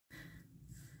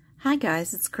Hi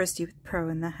guys, it's Christy with Pro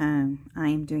in the Home. I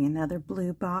am doing another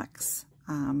blue box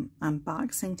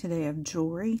unboxing today of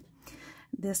jewelry.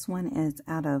 This one is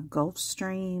out of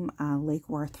Gulfstream, Lake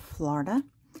Worth, Florida.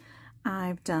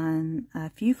 I've done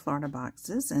a few Florida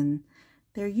boxes and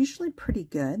they're usually pretty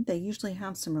good. They usually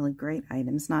have some really great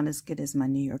items, not as good as my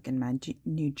New York and my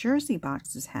New Jersey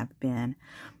boxes have been,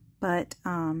 but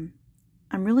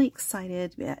I'm really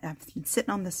excited. I've been sitting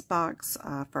on this box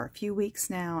for a few weeks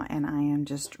now, and I am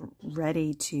just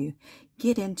ready to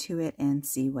get into it and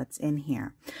see what's in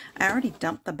here. I already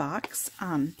dumped the box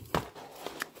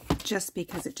just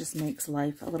because it just makes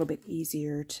life a little bit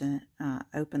easier to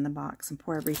open the box and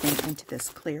pour everything into this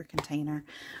clear container.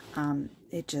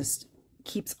 It just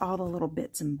keeps all the little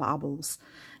bits and baubles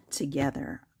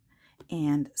together.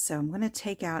 And so I'm going to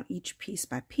take out each piece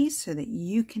by piece so that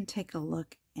you can take a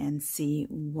look and see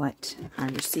what I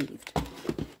received.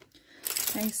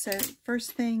 Okay, so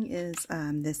first thing is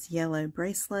this yellow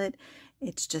bracelet.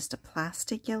 It's just a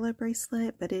plastic yellow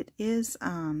bracelet, but it is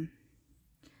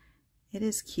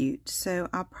cute. So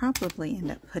I'll probably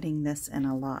end up putting this in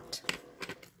a lot.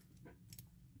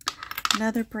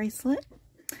 Another bracelet.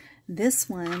 This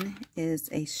one is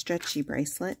a stretchy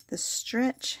bracelet. The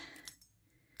stretch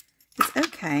is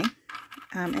okay,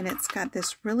 and it's got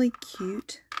this really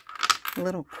cute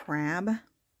little crab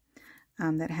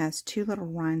that has two little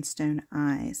rhinestone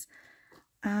eyes.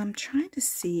 I'm trying to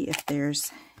see if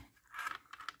there's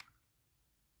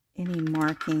any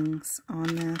markings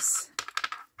on this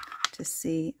to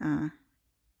see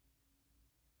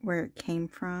where it came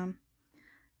from.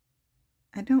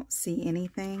 I don't see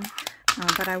anything,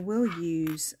 but I will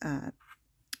use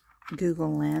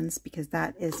Google Lens because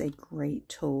that is a great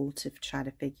tool to try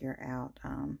to figure out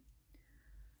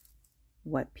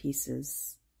what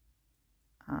pieces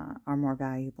are more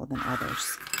valuable than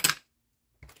others.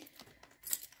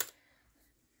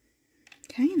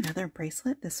 Okay, another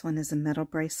bracelet. This one is a metal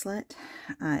bracelet.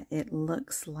 It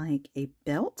looks like a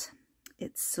belt.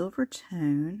 It's silver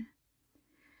tone.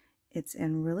 It's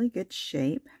in really good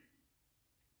shape.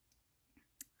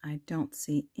 I don't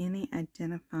see any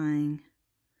identifying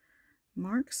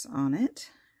marks on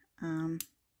it,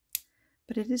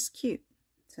 but it is cute.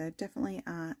 So definitely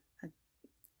a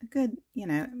good,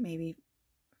 maybe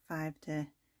 $5 to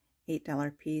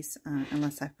 $8 piece,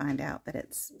 unless I find out that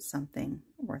it's something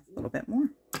worth a little bit more.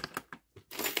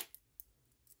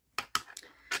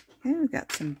 Okay, we've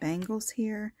got some bangles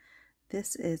here.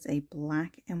 This is a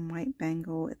black and white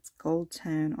bangle. It's gold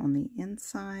tone on the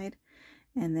inside,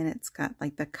 and then it's got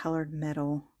like the colored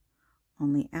metal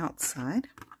on the outside.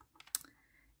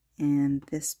 And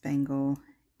this bangle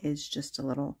is just a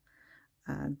little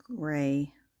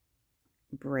gray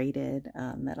braided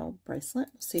metal bracelet.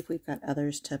 We'll see if we've got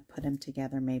others to put them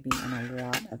together, maybe in a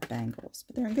lot of bangles,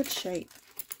 but they're in good shape.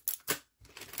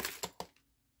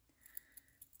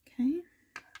 Okay,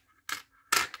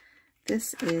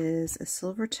 this is a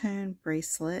silver tone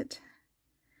bracelet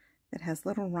that has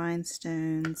little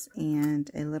rhinestones and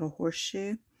a little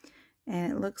horseshoe,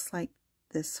 and it looks like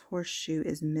this horseshoe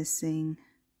is missing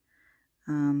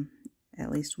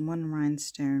at least one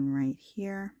rhinestone right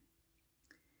here.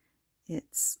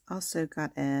 It's also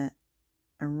got a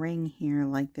ring here,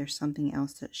 like there's something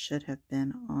else that should have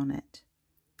been on it.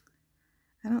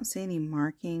 I don't see any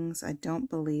markings. I don't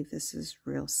believe this is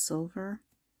real silver,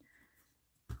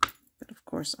 but of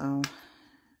course I'll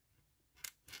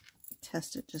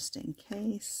test it just in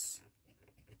case.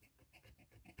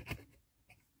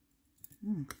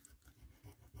 No,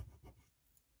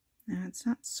 it's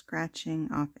not scratching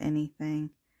off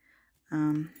anything.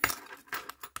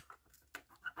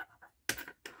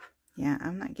 Yeah,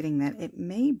 I'm not getting that. It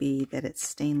may be that it's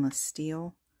stainless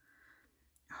steel.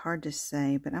 Hard to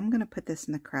say, but I'm going to put this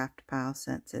in the craft pile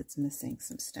since it's missing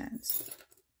some stones.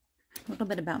 A little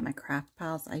bit about my craft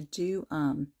piles. I do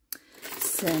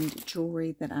send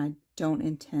jewelry that I don't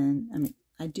intend,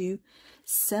 I do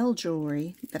sell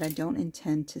jewelry that I don't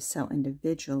intend to sell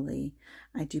individually.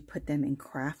 I do put them in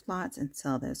craft lots and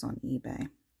sell those on eBay.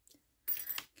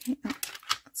 Okay,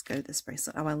 let's go to this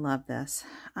bracelet. Oh, I love this.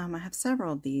 I have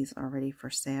several of these already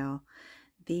for sale.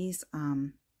 These,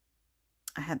 the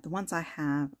ones I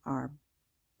have are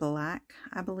black,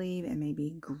 I believe, and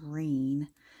maybe green.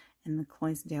 And the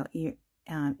Cloydesdale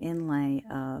inlay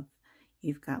of,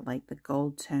 you've got like the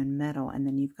gold tone metal, and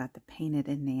then you've got the painted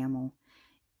enamel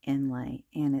inlay,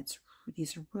 and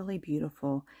these are really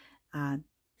beautiful.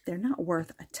 They're not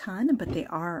worth a ton, but they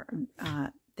are.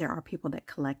 There are people that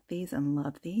collect these and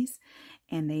love these,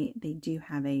 and they do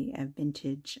have a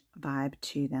vintage vibe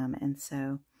to them. And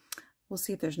so we'll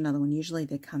see if there's another one. Usually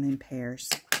they come in pairs.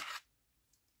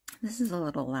 This is a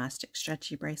little elastic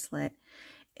stretchy bracelet.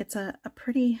 It's a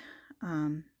pretty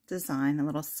design, a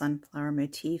little sunflower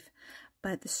motif,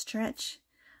 but the stretch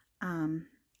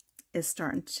is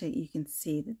starting to, you can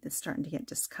see that it's starting to get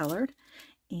discolored,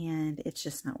 and it's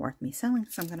just not worth me selling,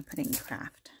 so I'm going to put it in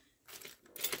craft.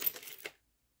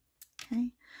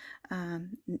 Okay.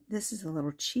 This is a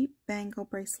little cheap bangle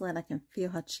bracelet. I can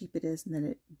feel how cheap it is and that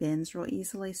it bends real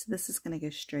easily, so this is going to go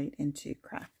straight into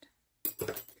craft.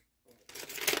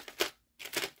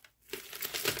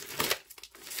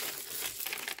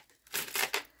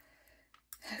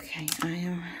 Okay, I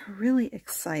am really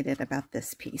excited about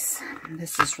this piece.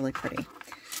 This is really pretty.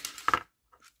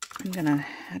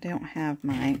 I don't have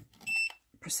my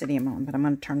Presidium on, but I'm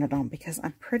going to turn it on because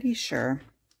I'm pretty sure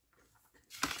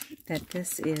that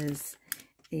this is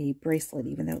a bracelet,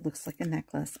 even though it looks like a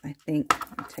necklace. I think,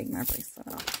 I'll take my bracelet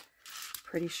off.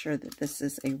 Pretty sure that this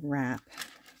is a wrap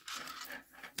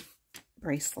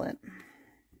bracelet.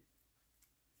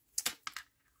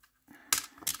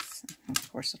 So,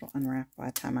 of course, it'll unwrap by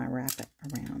the time I wrap it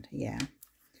around. Yeah.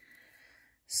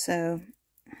 So,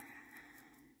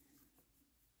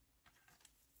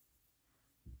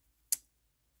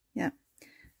 yeah.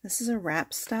 This is a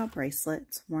wrap style bracelet.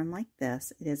 It's worn like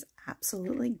this. It is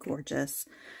absolutely gorgeous.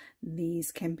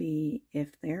 These can be,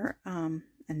 if they're a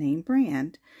name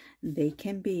brand, they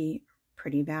can be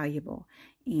pretty valuable.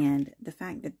 And the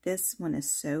fact that this one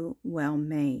is so well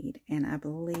made, and I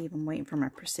believe, I'm waiting for my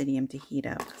Presidium to heat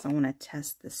up because I want to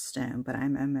test this stone, but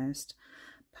I'm almost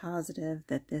positive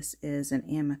that this is an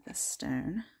amethyst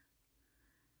stone.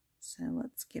 So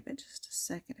let's give it just a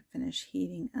second to finish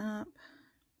heating up.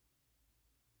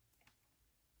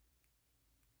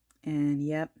 And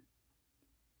yep,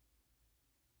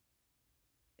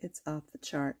 it's off the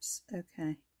charts.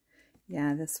 Okay,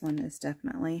 yeah, this one is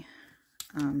definitely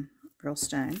real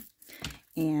stone.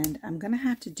 And I'm going to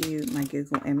have to do my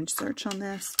Google image search on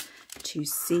this to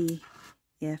see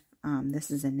if this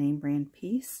is a name brand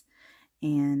piece.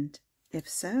 And if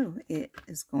so, it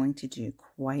is going to do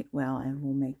quite well and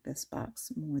will make this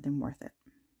box more than worth it.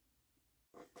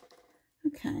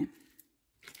 Okay.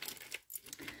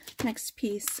 Next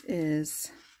piece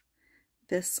is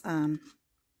this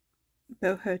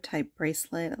boho type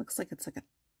bracelet. It looks like it's like a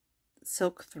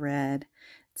silk thread.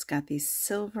 It's got these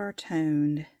silver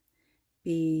toned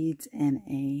beads and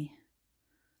a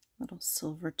little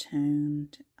silver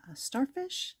toned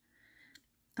starfish.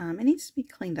 It needs to be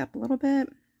cleaned up a little bit.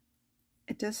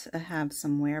 It does have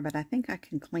some wear, but I think I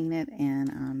can clean it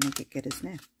and make it good as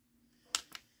new.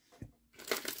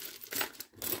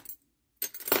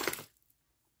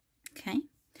 Okay,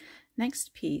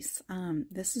 next piece.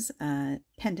 This is a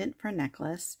pendant for a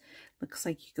necklace. Looks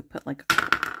like you could put like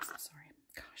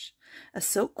a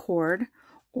silk cord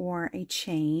or a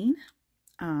chain.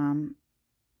 And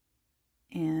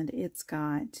it's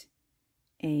got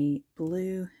a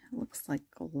blue, looks like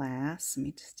glass. Let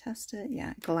me just test it.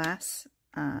 Yeah, glass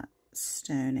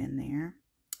stone in there.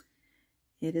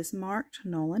 It is marked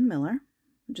Nolan Miller,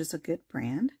 which is a good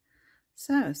brand.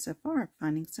 So far I'm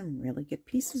finding some really good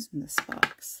pieces in this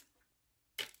box.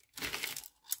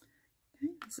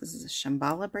 Okay, this is a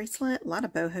Shambhala bracelet. A lot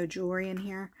of boho jewelry in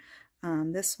here.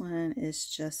 This one is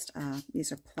just,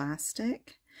 these are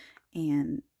plastic,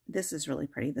 and this is really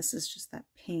pretty. This is just that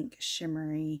pink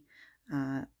shimmery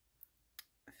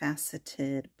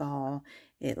faceted ball.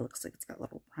 It looks like it's got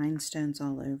little rhinestones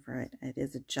all over it. It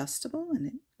is adjustable and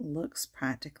it looks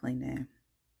practically new.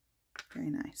 Very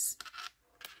nice.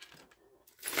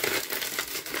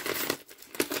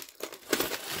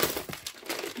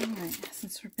 Alright,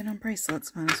 since we've been on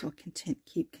bracelets, might as well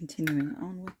keep continuing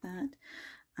on with that.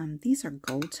 These are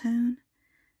gold tone.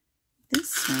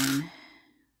 This one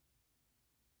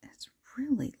is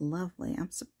really lovely.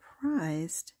 I'm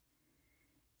surprised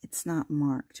it's not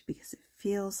marked because it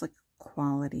feels like a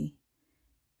quality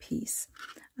piece.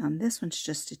 This one's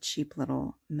just a cheap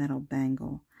little metal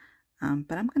bangle,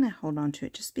 but I'm going to hold on to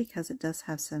it just because it does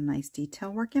have some nice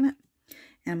detail work in it.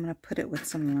 And I'm going to put it with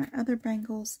some of my other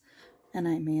bangles, and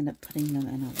I may end up putting them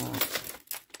in a lot.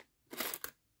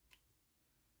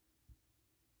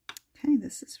 Okay,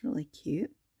 this is really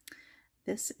cute.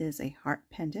 This is a heart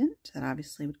pendant that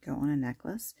obviously would go on a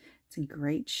necklace. It's in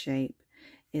great shape.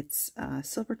 It's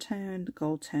silver toned,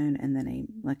 gold toned, and then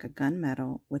like a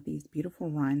gunmetal with these beautiful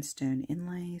rhinestone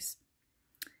inlays.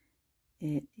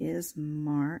 It is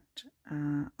marked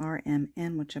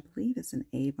RMN, which I believe is an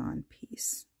Avon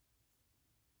piece.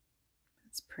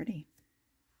 It's pretty.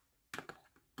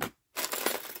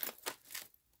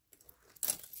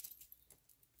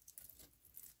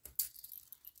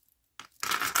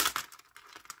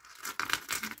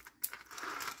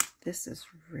 This is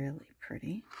really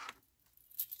pretty.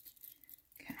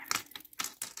 Okay.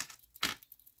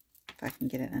 If I can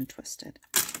get it untwisted.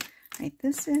 All right,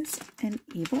 this is an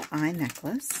evil eye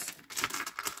necklace.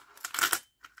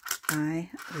 I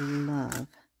love, let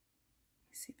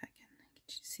me see if I can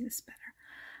get you to see this better.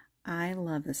 I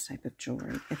love this type of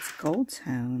jewelry. It's gold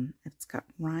tone. It's got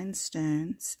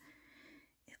rhinestones.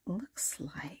 It looks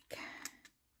like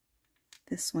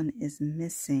this one is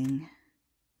missing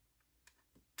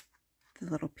the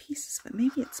little pieces, but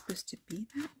maybe it's supposed to be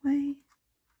that way.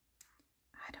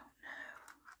 I don't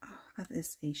know. Oh, that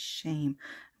is a shame.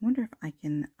 I wonder if I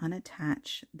can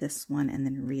unattach this one and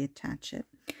then reattach it,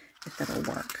 if that'll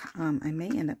work. I may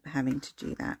end up having to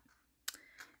do that.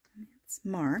 It's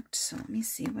marked, so let me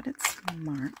see what it's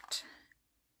marked.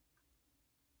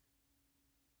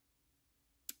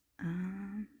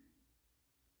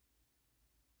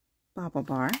 Bobble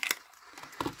bar.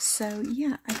 So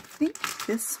yeah, I think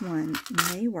this one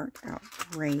may work out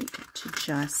great to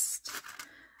just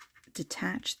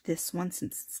detach this one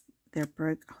since they're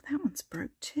broke. Oh, that one's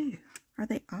broke too. Are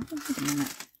they all? Wait a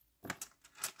minute.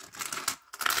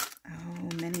 Oh,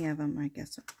 many of them, I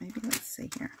guess. Maybe let's see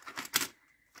here.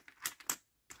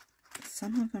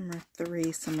 Some of them are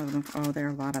 3, some of them, oh, there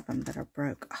are a lot of them that are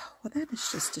broke. Oh, well, that is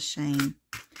just a shame.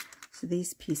 So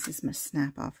these pieces must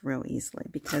snap off real easily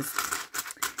because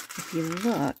if you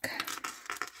look,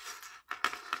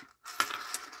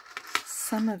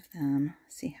 some of them,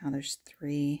 see how there's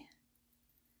 3.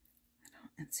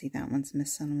 And see, that one's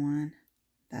missing 1.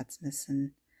 That's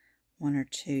missing 1 or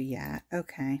 2 yet.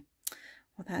 Okay.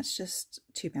 Well, that's just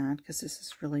too bad because this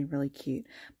is really, really cute.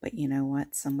 But you know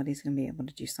what? Somebody's going to be able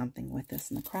to do something with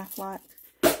this in the craft lot.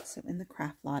 So in the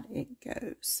craft lot it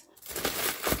goes.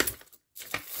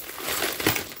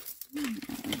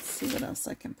 Let's see what else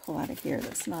I can pull out of here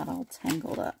that's not all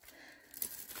tangled up.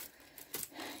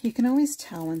 You can always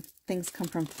tell when things come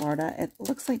from Florida. It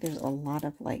looks like there's a lot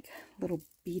of like little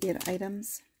beaded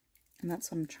items. And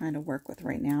that's what I'm trying to work with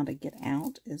right now to get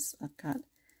out. Is I've got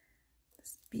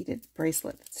this beaded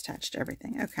bracelet that's attached to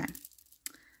everything. Okay.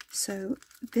 So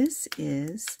this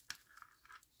is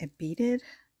a beaded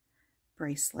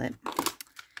bracelet.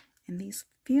 And these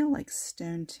feel like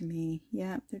stone to me.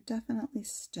 Yeah, they're definitely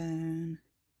stone.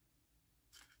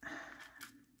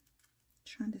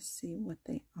 Trying to see what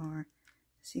they are.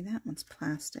 See, that one's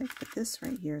plastic, but this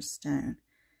right here is stone.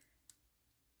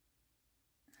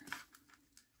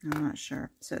 I'm not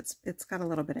sure. So it's got a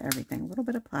little bit of everything. A little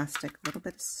bit of plastic, a little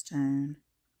bit of stone.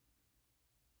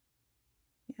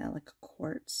 Yeah, like a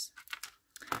quartz.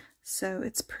 So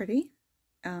it's pretty.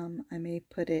 I may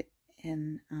put it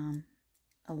in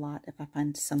a lot if I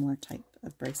find similar type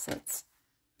of bracelets.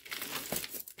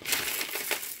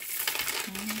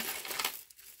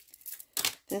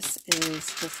 This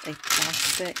is just a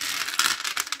plastic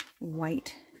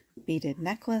white beaded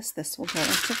necklace. This will go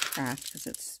into craft because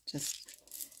it's just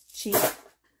cheap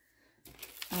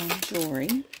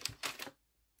jewelry.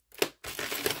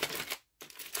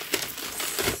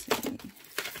 Let's see.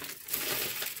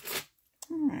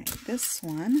 All right, this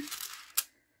one.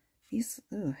 These,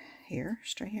 ooh, hair,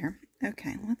 stray hair.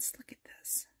 Okay, let's look at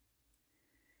this.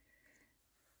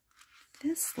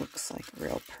 This looks like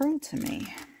real pearl to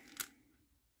me.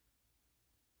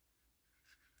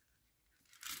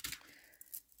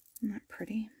 Isn't that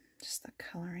pretty? Just the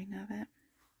coloring of it.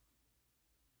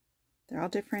 They're all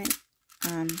different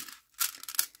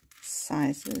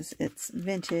sizes. It's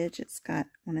vintage. It's got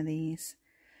one of these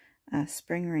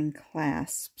spring ring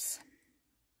clasps.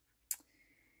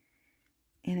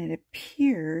 And it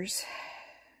appears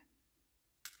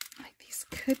like these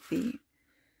could be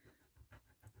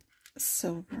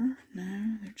silver.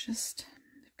 No, they're just,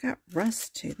 they've got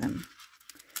rust to them,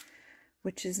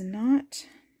 which is not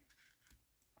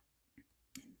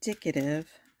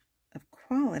indicative of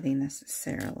quality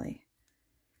necessarily.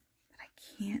 But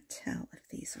I can't tell if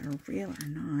these are real or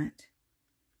not.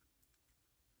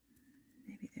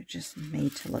 Maybe they're just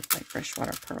made to look like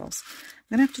freshwater pearls.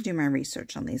 I'm going to have to do my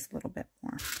research on these a little bit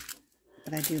more.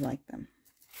 But I do like them.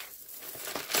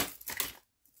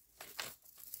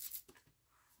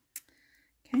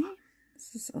 Okay,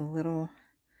 this is a little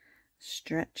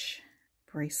stretch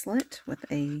bracelet with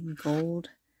a gold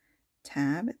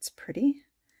tab. It's pretty.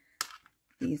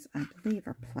 These, I believe,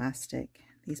 are plastic.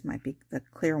 These might be, the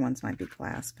clear ones might be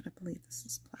glass, but I believe this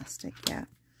is plastic, yeah.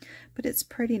 But it's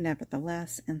pretty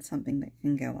nevertheless, and something that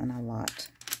can go in a lot.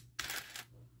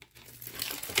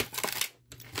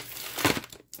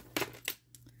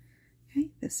 Okay,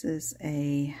 this is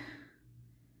a,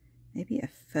 maybe a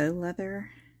faux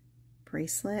leather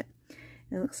bracelet.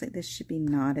 It looks like this should be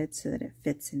knotted so that it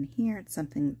fits in here. It's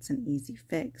something that's an easy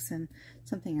fix and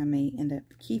something I may end up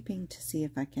keeping to see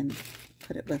if I can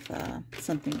put it with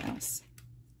something else.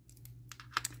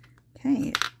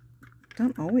 Okay,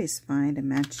 don't always find a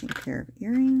matching pair of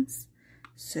earrings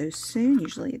so soon.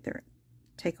 Usually they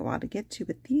take a while to get to,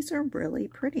 but these are really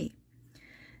pretty.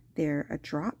 They're a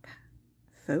drop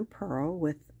faux pearl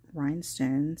with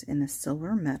rhinestones in a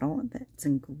silver metal that's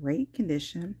in great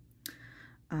condition.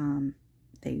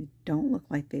 They don't look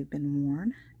like they've been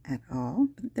worn at all.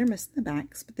 They're missing the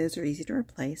backs, but those are easy to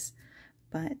replace.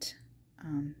 But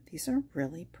these are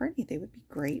really pretty. They would be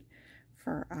great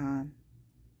for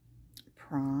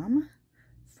prom,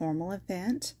 formal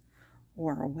event,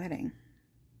 or a wedding.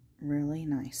 Really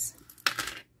nice.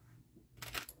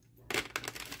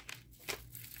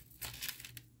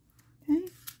 Okay.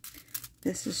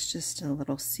 This is just a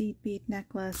little seed bead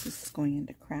necklace. This is going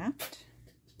into craft.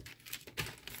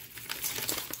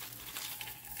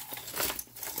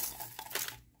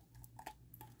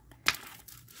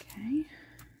 Okay.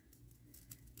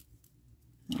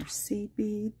 More seed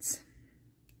beads.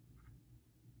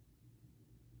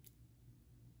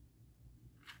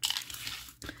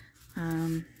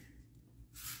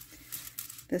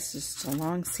 This is just a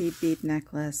long seed bead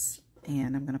necklace,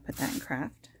 and I'm going to put that in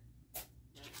craft.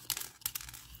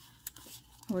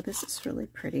 Oh, this is really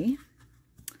pretty.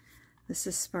 This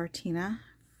is Spartina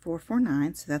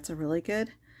 449, so that's a really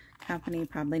good company. You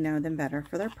probably know them better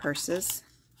for their purses.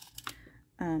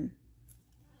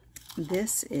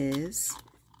 This is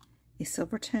a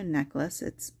silver tone necklace.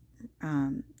 It's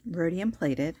rhodium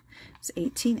plated. It's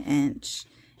 18-inch,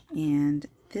 and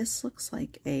this looks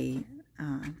like a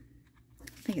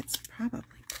I think it's probably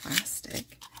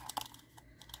plastic.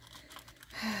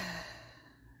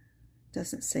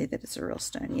 Doesn't say that it's a real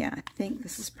stone. Yeah, I think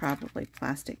this is probably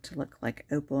plastic to look like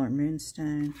opal or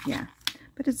moonstone. Yeah,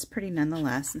 but it's pretty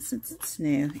nonetheless, and since it's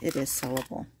new, it is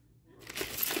sellable.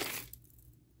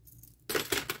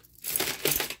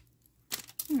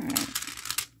 Alright.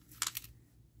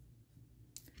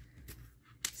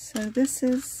 So this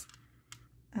is,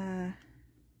 I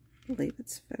believe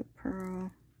it's faux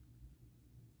pearl.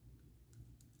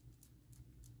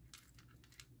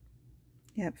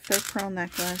 Yep, faux pearl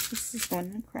necklace. This is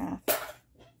going in craft.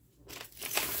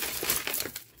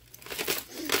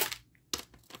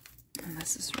 And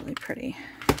this is really pretty.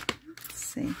 Let's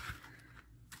see.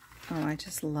 Oh, I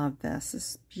just love this.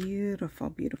 This beautiful,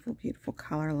 beautiful, beautiful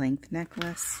collar length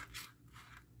necklace.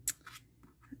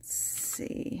 Let's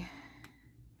see.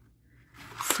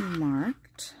 It's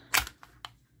marked.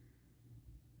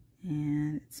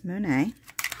 And it's Monet.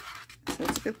 So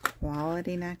it's a good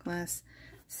quality necklace.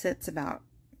 Sits about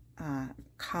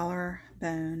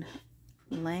collarbone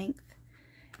length.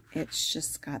 It's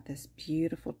just got this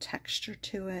beautiful texture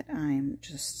to it. I'm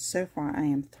just, so far, I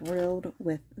am thrilled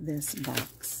with this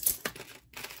box.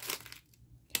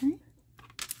 Okay.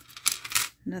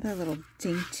 Another little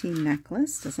dainty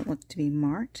necklace. Doesn't look to be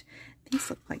marked. These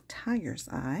look like tiger's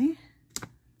eye.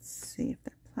 Let's see if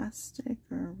they're plastic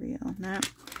or real. No.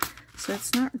 So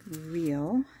it's not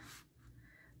real,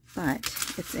 but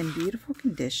it's in beautiful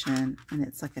condition, and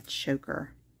it's like a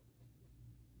choker.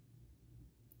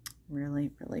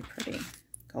 Really, really pretty.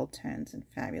 Gold tones in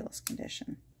fabulous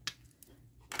condition.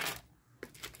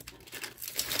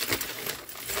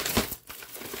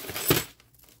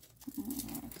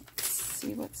 Let's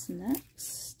see what's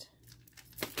next.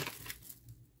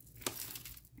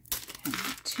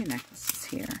 Okay, two necklaces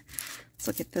here. Let's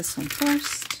look at this one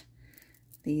first.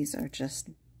 These are just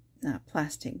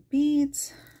plastic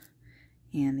beads,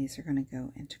 and these are going to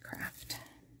go into craft.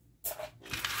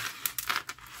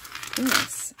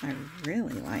 This I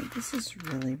really like. This is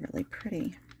really, really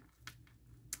pretty.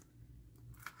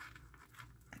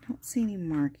 I don't see any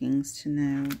markings to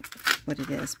know what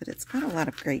it is, but it's got a lot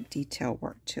of great detail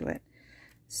work to it.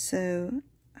 So,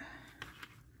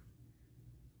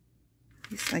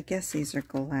 I guess these are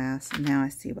glass. Now I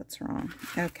see what's wrong.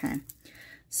 Okay.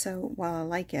 So, while I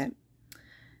like it,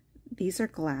 these are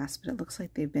glass, but it looks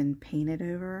like they've been painted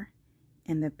over,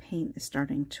 and the paint is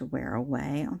starting to wear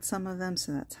away on some of them,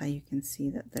 so that's how you can see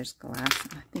that there's glass.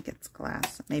 I think it's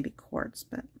glass, maybe quartz,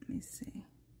 but let me see.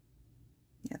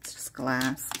 Yeah, it's just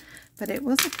glass. But it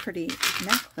was a pretty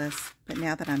necklace, but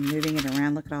now that I'm moving it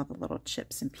around, look at all the little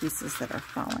chips and pieces that are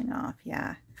falling off.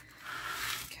 Yeah.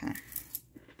 Okay.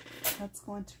 Let's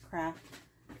go into craft.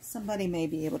 Somebody may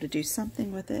be able to do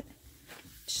something with it.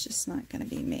 It's just not going to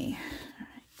be me. All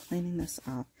right, cleaning this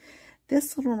off.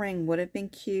 This little ring would have been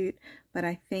cute, but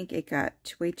I think it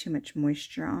got way too much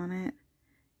moisture on it.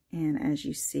 And as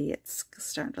you see, it's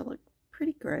starting to look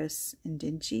pretty gross and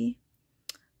dingy.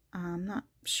 I'm not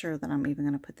sure that I'm even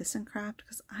going to put this in craft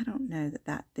because I don't know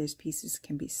that those pieces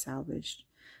can be salvaged.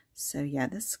 So yeah,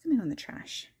 this is going to go in the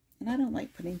trash. And I don't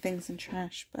like putting things in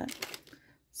trash, but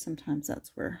sometimes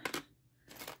that's where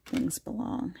things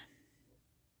belong.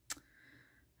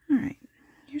 All right,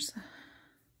 here's a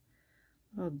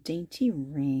little dainty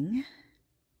ring.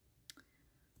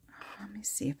 Let me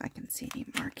see if I can see any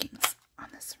markings on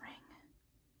this ring.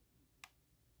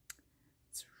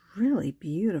 It's really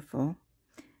beautiful.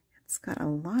 It's got a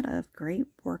lot of great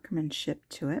workmanship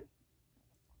to it.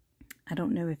 I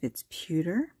don't know if it's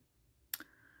pewter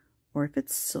or if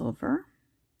it's silver,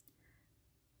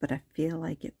 but I feel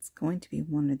like it's going to be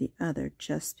one or the other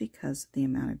just because of the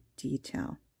amount of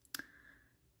detail.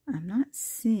 I'm not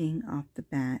seeing off the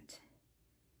bat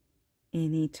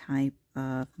any type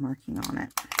of marking on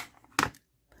it,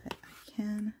 but I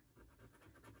can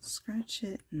scratch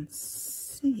it and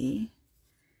see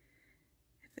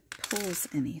if it pulls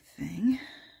anything.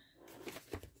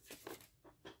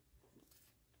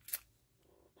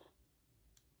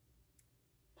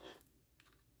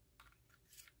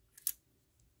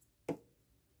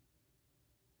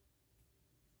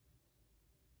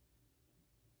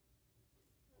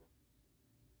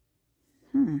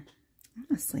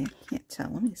 Honestly, I can't tell.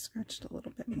 Let me scratch it a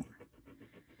little bit more.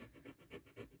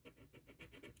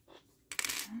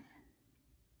 Okay.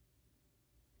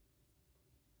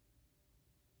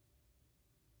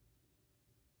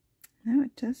 No,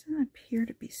 it doesn't appear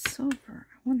to be silver.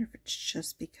 I wonder if it's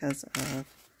just because of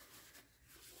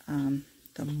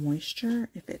the moisture,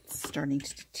 if it's starting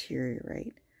to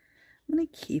deteriorate. I'm going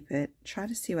to keep it, try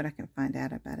to see what I can find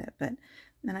out about it.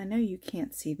 And I know you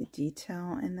can't see the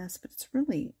detail in this, but it's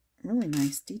really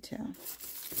nice detail.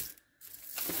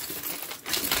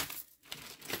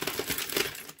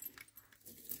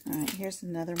 All right, here's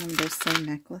another one of those same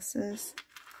necklaces,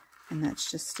 and that's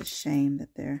just a shame that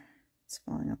it's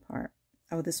falling apart.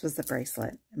 Oh, this was the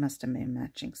bracelet. It must have been a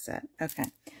matching set. Okay,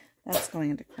 that's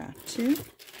going into craft too.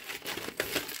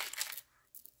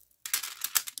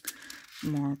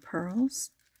 More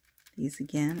pearls. These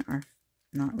again are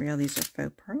not real. These are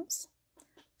faux pearls.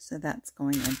 So that's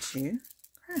going into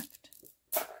craft.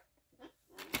 Okay,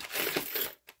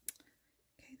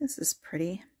 this is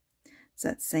pretty. It's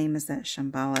that same as that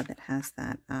Shambhala that has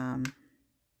that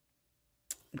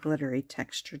glittery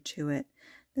texture to it.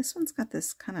 This one's got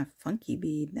this kind of funky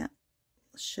bead that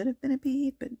should have been a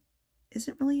bead, but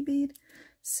isn't really a bead.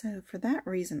 So for that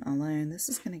reason alone, this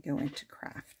is going to go into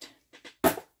craft.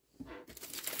 Okay.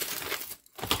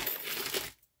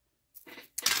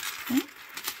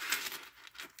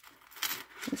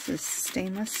 This is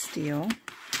stainless steel,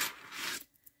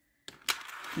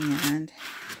 and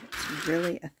it's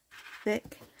really a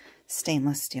thick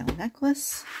stainless steel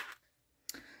necklace.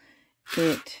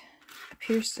 It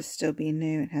appears to still be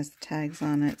new. It has the tags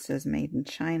on it. It says made in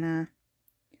China.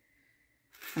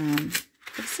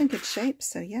 It's in good shape,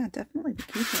 so yeah, definitely to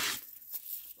keep it.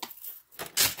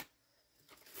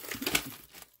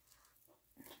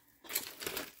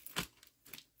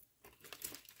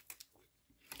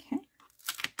 Okay.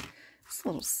 This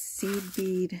little seed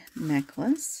bead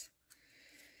necklace.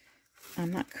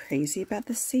 I'm not crazy about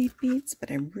the seed beads, but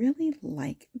I really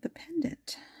like the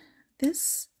pendant.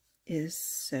 This is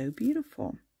so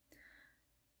beautiful.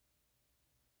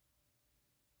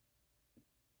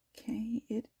 Okay,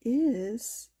 it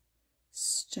is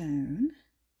stone.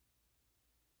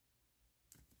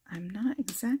 I'm not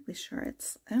exactly sure.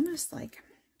 It's almost like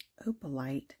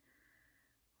opalite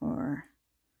or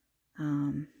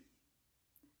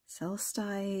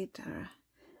celestite, or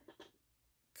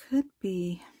could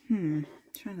be,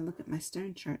 trying to look at my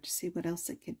stone chart to see what else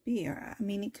it could be. Or, I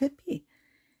mean, it could be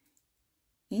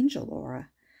angel aura.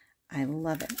 I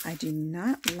love it. I do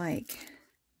not like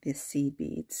the seed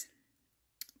beads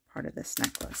part of this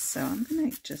necklace, so I'm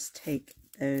going to just take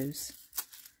those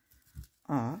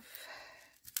off.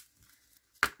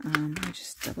 I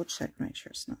just double check, make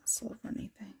sure it's not silver or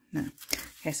anything. No.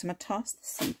 Okay, so I'm going to toss the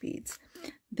seed beads.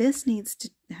 This needs to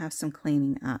have some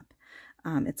cleaning up.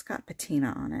 It's got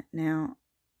patina on it. Now,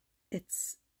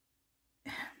 it's,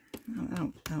 I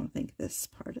don't think this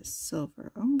part is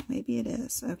silver. Oh, maybe it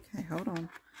is. Okay, hold on.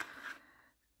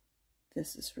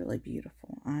 This is really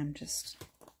beautiful. I'm just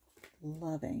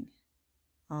loving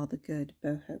all the good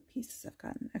boho pieces I've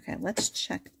gotten. Okay, let's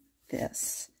check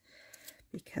this,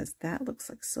 because that looks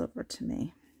like silver to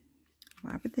me.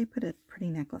 Why would they put a pretty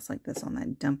necklace like this on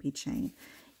that dumpy chain?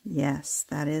 Yes,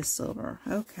 that is silver.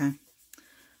 Okay.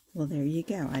 Well, there you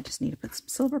go. I just need to put some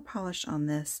silver polish on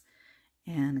this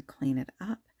and clean it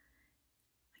up.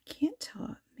 I can't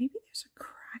tell. Maybe there's a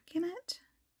crack in it.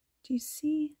 Do you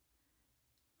see?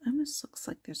 almost looks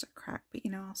like there's a crack, but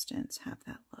you know, all stones have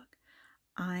that look.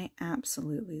 I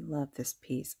absolutely love this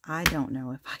piece. I don't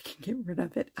know if I can get rid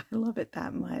of it. I love it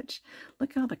that much.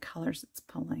 Look at all the colors it's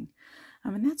pulling. I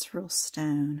mean, that's real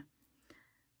stone.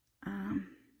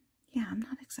 Yeah, I'm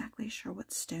not exactly sure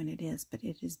what stone it is, but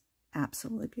it is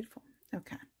absolutely beautiful.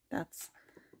 Okay, that's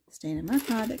staying in my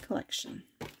private collection.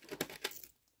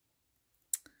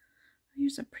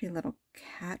 Here's a pretty little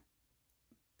cat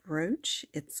brooch.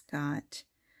 It's got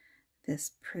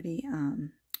this pretty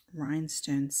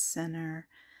rhinestone center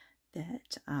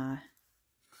that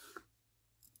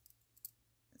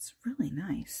it's really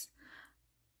nice.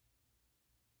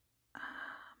 I'm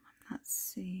not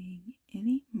seeing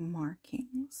any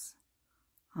markings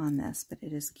on this, but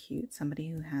it is cute. Somebody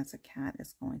who has a cat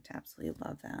is going to absolutely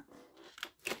love that.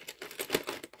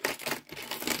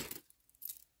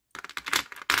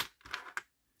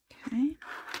 Okay,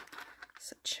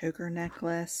 it's a choker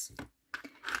necklace.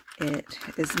 It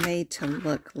is made to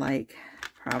look like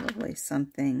probably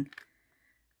something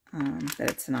that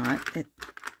it's not. Okay.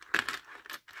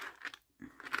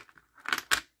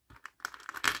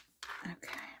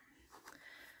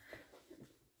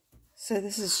 So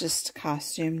this is just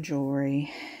costume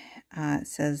jewelry. It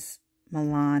says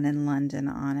Milan and London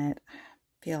on it.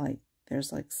 I feel like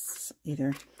there's like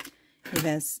either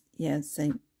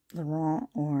Saint Laurent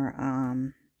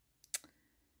or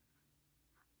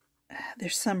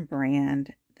there's some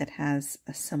brand that has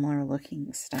a similar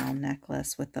looking style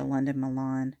necklace with the London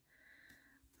Milan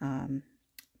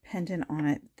pendant on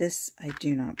it. This I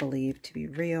do not believe to be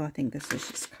real. I think this is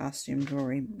just costume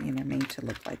jewelry, you know, made to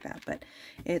look like that, but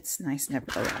it's nice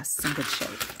nevertheless. It's in good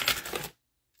shape.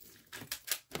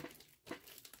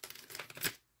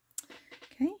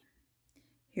 Okay,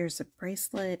 here's a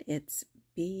bracelet. It's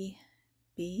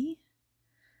BB.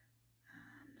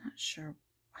 I'm not sure.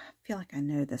 I feel like I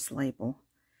know this label.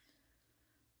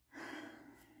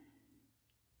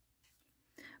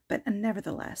 But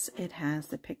nevertheless, it has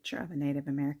the picture of a Native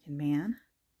American man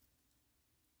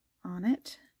on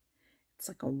it. It's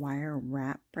like a wire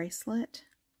wrap bracelet.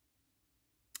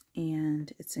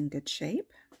 And it's in good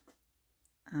shape.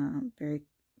 Very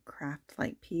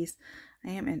craft-like piece.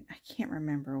 I can't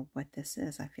remember what this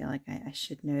is. I feel like I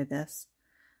should know this.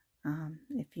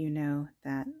 If you know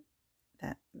that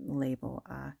label,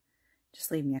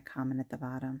 just leave me a comment at the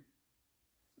bottom.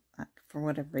 For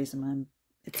whatever reason,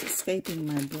 it's escaping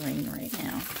my brain right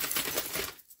now.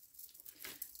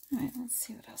 All right, let's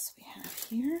see what else we have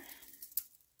here.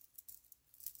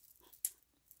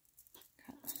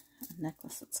 Got a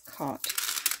necklace that's caught.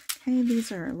 Okay,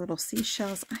 these are little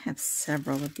seashells. I have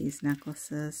several of these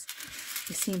necklaces.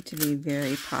 They seem to be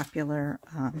very popular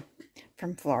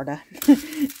from Florida.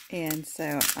 And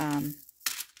so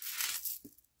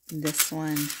this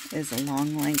one is a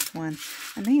long length one.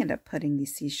 I may end up putting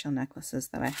these seashell necklaces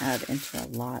that I have into a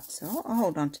lot, so I'll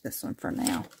hold on to this one for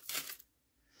now.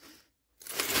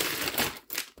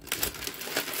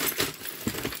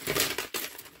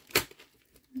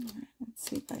 All right, let's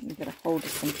see if I can get a hold of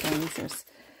some things. There's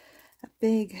a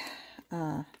big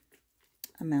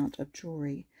amount of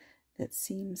jewelry that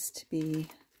seems to be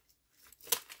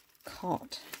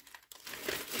caught.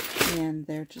 And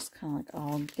they're just kind of like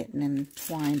all getting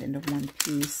entwined into one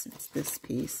piece. It's this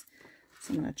piece.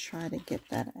 So I'm going to try to get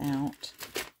that out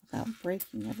without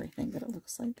breaking everything. But it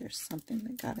looks like there's something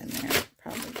that got in there. It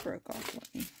probably broke off.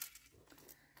 Let me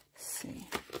see.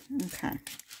 Okay.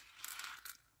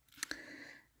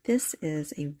 This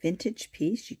is a vintage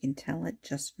piece. You can tell it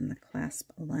just from the clasp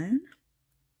alone.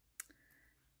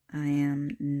 I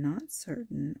am not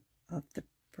certain of the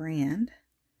brand,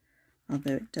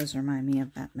 although it does remind me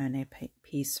of that Monet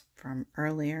piece from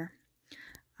earlier.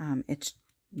 It's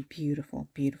beautiful,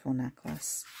 beautiful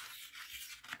necklace.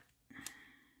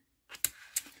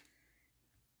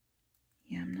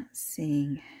 Yeah, I'm not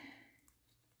seeing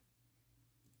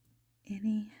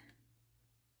any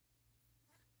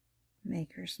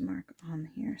maker's mark on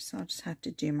here, so I'll just have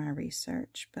to do my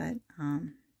research, but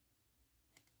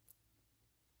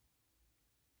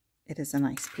it is a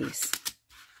nice piece.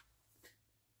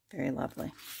 Very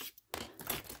lovely.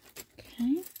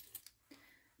 Okay.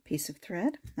 Piece of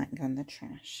thread. That can go in the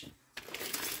trash.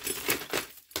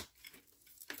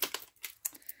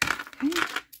 Okay.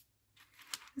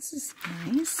 This is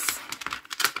nice.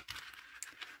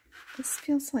 This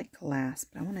feels like glass,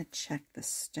 but I want to check the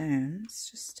stones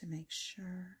just to make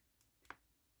sure.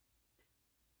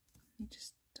 Let me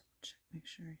just double check, make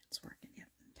sure it's working. Yep.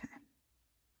 Okay.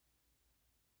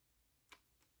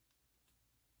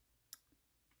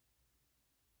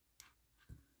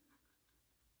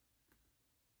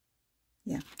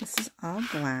 Yeah, this is all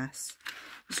glass.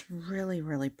 It's really,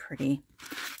 really pretty.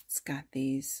 It's got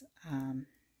these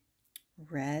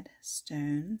red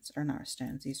stones, or not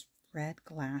stones, these red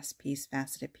glass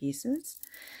faceted pieces.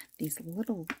 These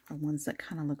little ones that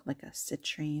kind of look like a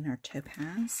citrine or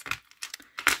topaz.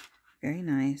 Very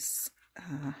nice.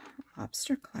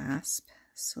 Lobster clasp,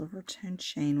 silver tone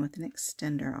chain with an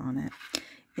extender on it.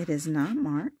 It is not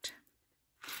marked,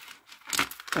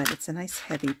 but it's a nice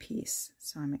heavy piece,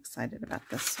 so I'm excited about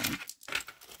this one.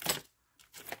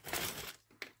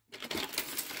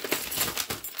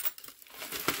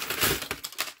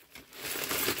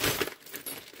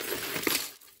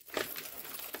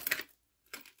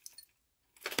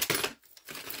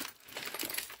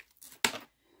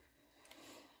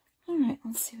 Alright,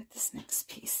 let's see what this next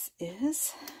piece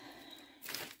is.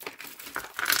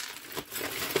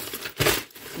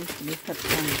 Seems to be hooked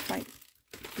on quite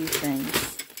a few things.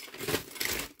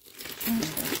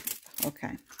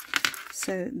 Okay,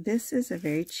 so this is a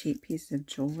very cheap piece of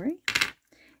jewelry.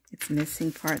 It's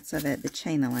missing parts of it. The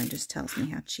chain alone just tells me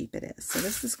how cheap it is. So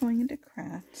this is going into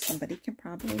craft. Somebody can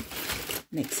probably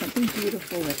make something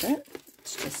beautiful with it.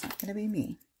 It's just not going to be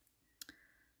me.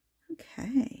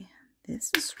 Okay,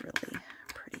 this is really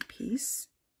a pretty piece.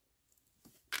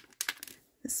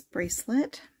 This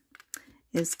bracelet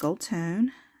is gold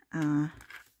tone.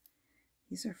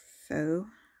 These are faux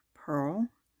pearl.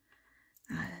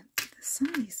 Some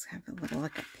of these have a little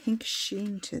like a pink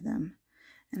sheen to them,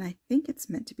 and I think it's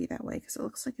meant to be that way because it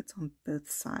looks like it's on both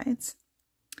sides.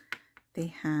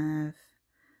 They have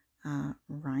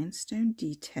rhinestone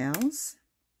details.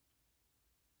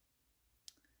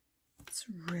 It's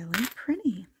really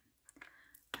pretty.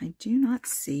 I do not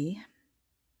see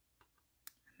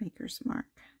a maker's mark,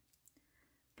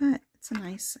 but it's a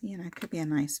nice, you know, it could be a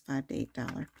nice $5 to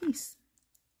 $8 piece.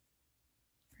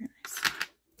 Very nice.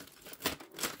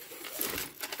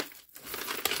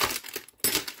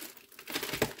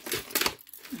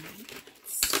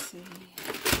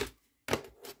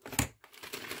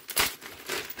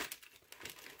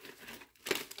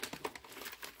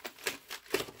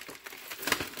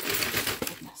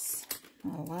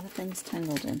 A lot of things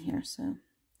tangled in here, so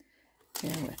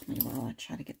bear with me while I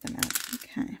try to get them out.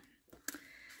 Okay.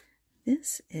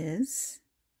 This is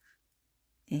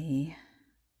a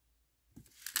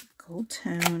gold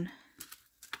tone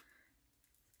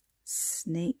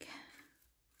snake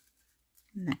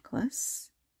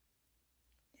necklace.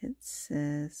 It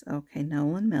says, okay,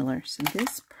 Nolan Miller. So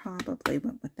this probably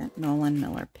went with that Nolan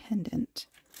Miller pendant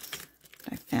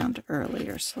I found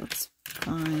earlier. So let's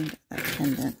find that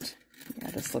pendant.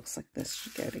 Yeah, this looks like this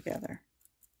should go together.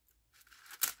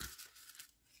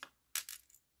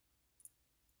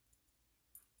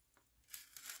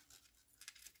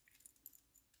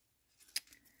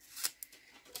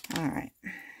 All right.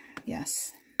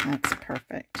 Yes, that's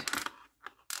perfect.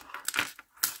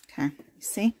 Okay, you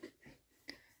see?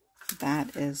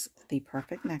 That is the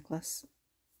perfect necklace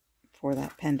for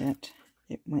that pendant.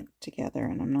 It went together,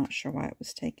 and I'm not sure why it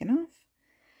was taken off.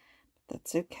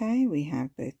 That's okay. We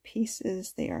have both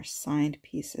pieces. They are signed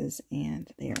pieces and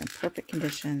they are in perfect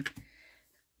condition.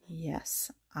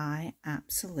 Yes, I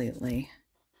absolutely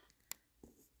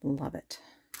love it.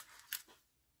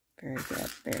 Very good,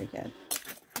 very good.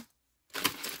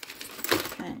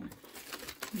 Okay,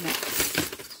 next.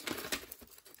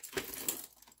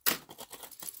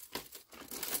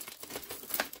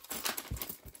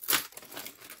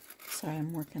 So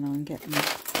I'm working on getting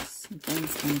some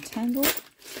things untangled.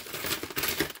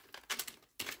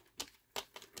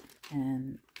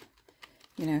 And,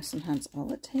 you know, sometimes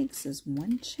all it takes is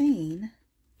one chain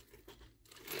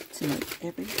to make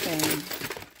everything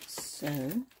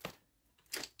so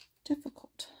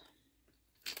difficult.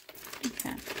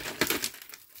 Okay.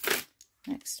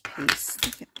 Next piece.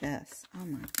 Look at this. Oh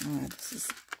my God, this is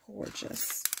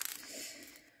gorgeous.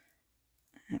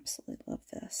 I absolutely love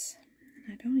this.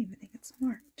 And I don't even think it's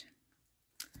marked.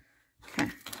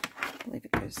 Okay. I believe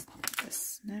it goes like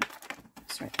this. No,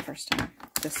 that's right the first time.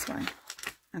 This way.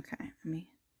 Okay, let me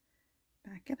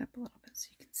back it up a little bit so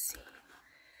you can see.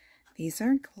 These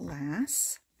are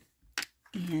glass,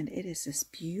 and it is this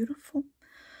beautiful,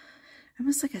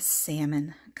 almost like a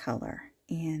salmon color,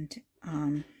 and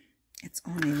it's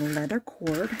on a leather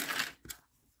cord,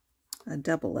 a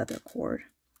double leather cord,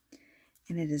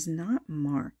 and it is not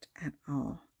marked at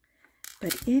all,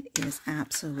 but it is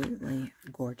absolutely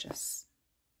gorgeous.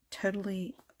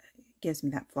 Totally gives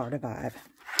me that Florida vibe.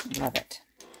 Love it.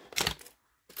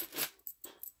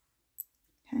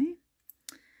 Okay,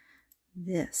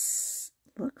 this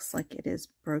looks like it is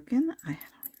broken. I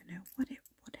don't even know what it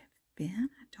would have been.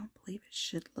 I don't believe it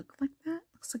should look like that.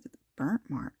 Looks like it's a burnt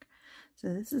mark.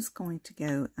 So this is going to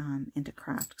go into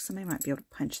craft. Somebody might be able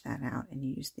to punch that out and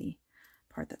use the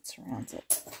part that surrounds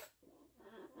it.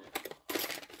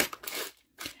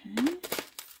 Okay.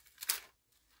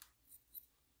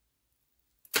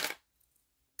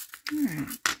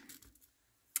 Alright.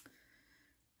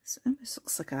 This almost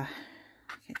looks like a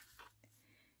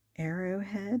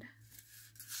arrowhead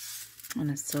on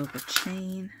a silver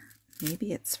chain.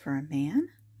 Maybe it's for a man.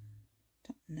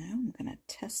 Don't know. I'm going to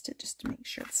test it just to make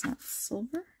sure it's not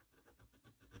silver.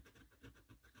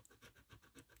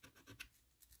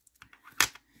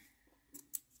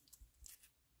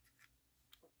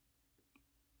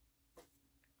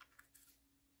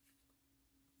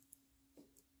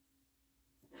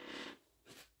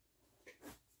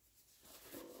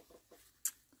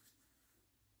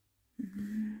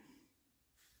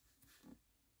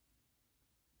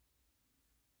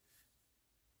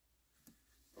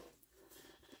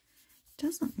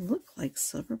 Doesn't look like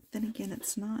silver, but then again,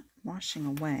 it's not washing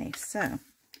away. So, I have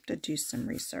to do some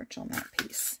research on that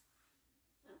piece.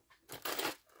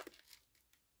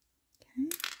 Okay.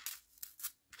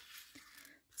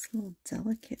 It's a little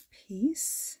delicate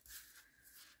piece.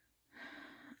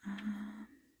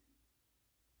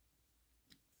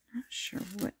 Not sure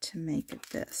what to make of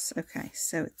this. Okay,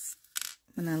 so it's,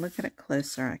 when I look at it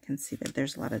closer, I can see that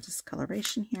there's a lot of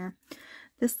discoloration here.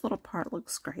 This little part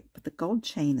looks great, but the gold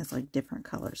chain is like different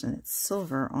colors, and it's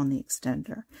silver on the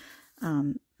extender.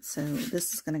 So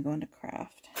this is going to go into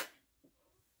craft.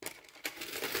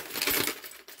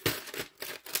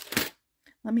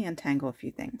 Let me untangle a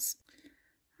few things.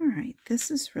 All right,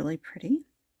 this is really pretty.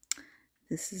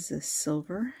 This is a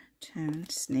silver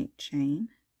toned snake chain,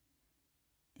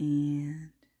 and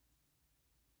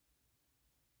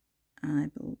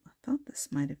I thought this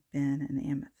might have been an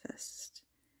amethyst.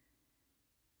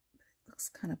 Looks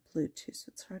kind of blue too, so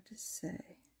it's hard to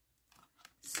say.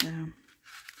 So,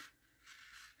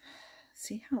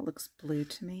 see how it looks blue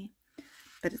to me?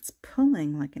 But it's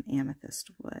pulling like an amethyst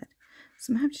would.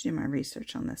 So I'm going to have to do my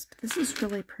research on this. But this is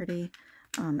really pretty.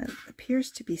 It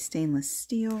appears to be stainless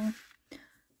steel.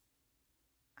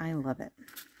 I love it.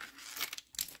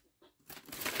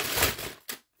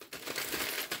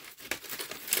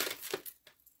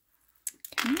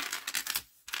 Okay.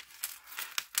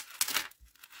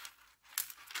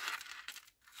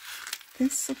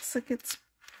 This looks like it's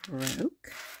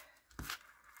broke.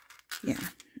 Yeah.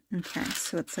 Okay.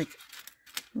 So it's like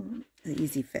the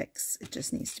easy fix. It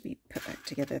just needs to be put back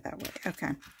together that way.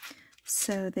 Okay.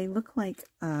 So they look like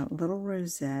little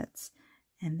rosettes,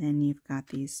 and then you've got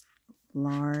these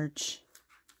large,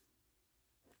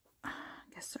 I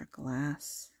guess they're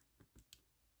glass.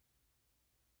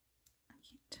 I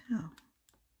can't tell.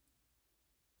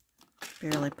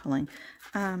 Barely pulling.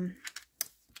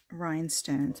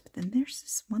 Rhinestones, but then there's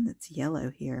this one that's yellow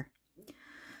here.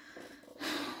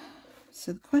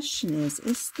 So the question is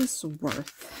this worth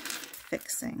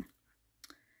fixing?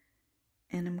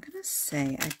 And I'm gonna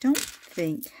say I don't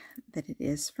think that it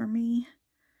is for me.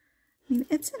 I mean,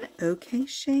 it's an okay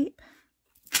shape,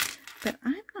 but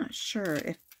I'm not sure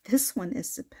if this one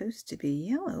is supposed to be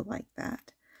yellow like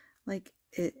that. Like,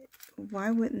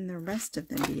 why wouldn't the rest of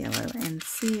them be yellow? And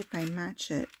see if I match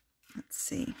it. Let's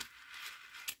see.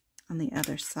 On the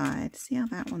other side. See how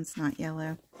that one's not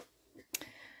yellow?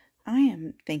 I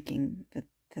am thinking that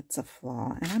that's a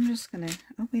flaw, and I'm just gonna,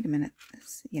 oh wait a minute,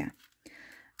 yeah,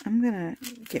 I'm gonna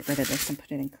get rid of this and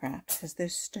put it in craft, because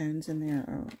those stones in there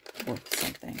are worth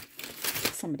something.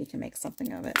 Somebody can make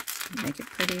something of it and make it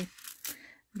pretty.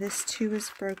 This too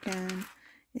is broken.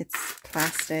 It's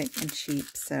plastic and cheap,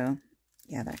 so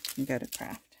yeah, that can go to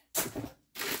craft.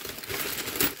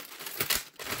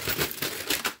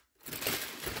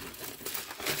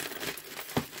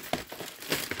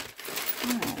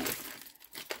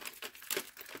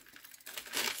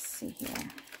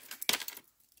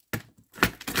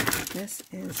 This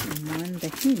is one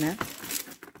behemoth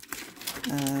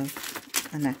of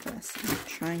a necklace. I'm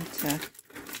trying to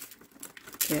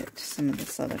get some of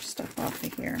this other stuff off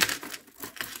of here.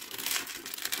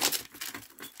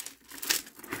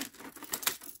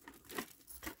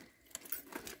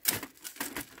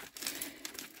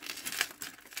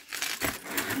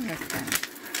 Okay.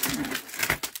 Right.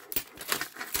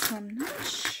 So I'm not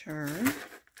sure.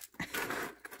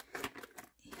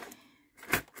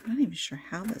 I'm not even sure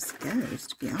how this goes,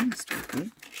 to be honest with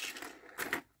you.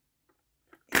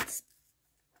 It's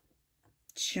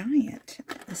giant.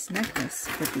 This necklace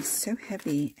would be so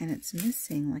heavy, and it's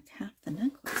missing like half the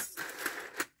necklace.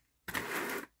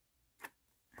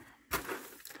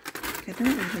 I don't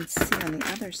even see on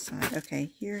the other side.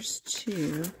 Okay, here's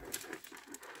two.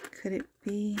 Could it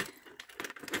be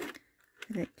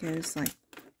that it goes like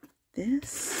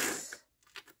this.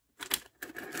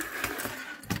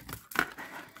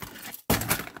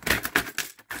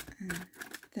 And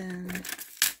then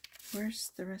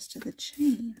where's the rest of the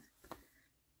chain?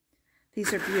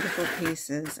 These are beautiful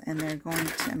pieces, and they're going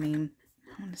to, I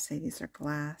want to say these are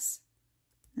glass.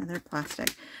 No, they're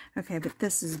plastic. Okay, but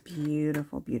this is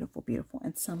beautiful, beautiful, beautiful.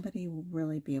 And somebody will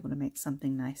really be able to make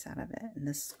something nice out of it. And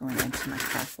this is going into my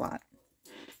craft lot.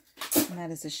 And that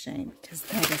is a shame, because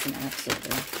that is an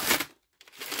absolutely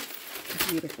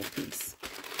beautiful piece.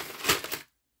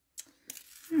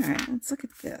 Alright, let's look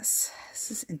at this.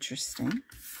 This is interesting.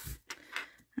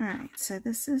 Alright, so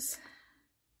this is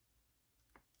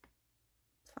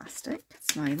plastic.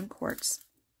 It's not even quartz.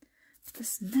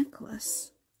 This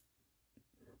necklace.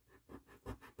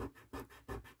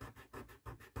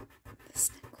 This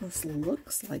necklace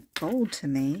looks like gold to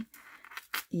me,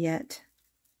 yet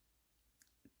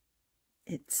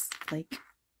it's like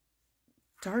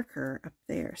darker up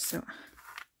there, so I'm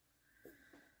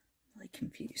really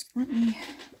confused. Let me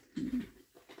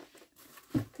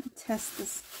test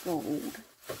this gold.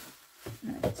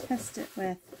 I'm going to test it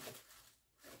with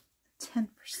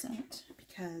 10%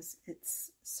 because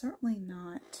it's certainly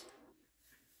not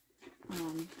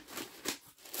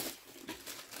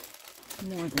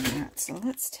more than that. So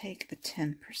let's take the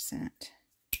 10%.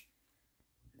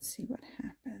 Let's see what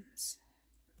happens.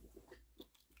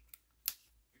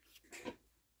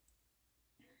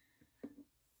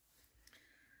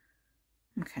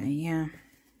 Okay, yeah,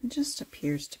 it just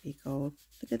appears to be gold,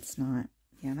 but it's not.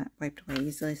 Yeah, that wiped away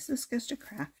easily. So this goes to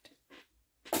craft.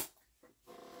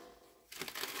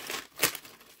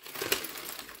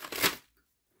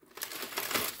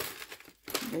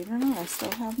 Believe it or not, I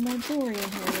still have more jewelry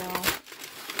in here, y'all.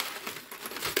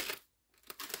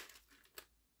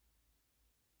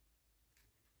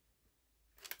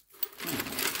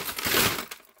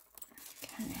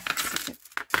 Okay, let's look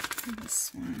at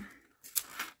this one.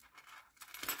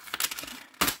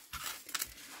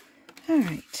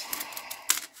 Alright.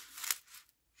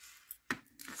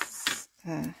 This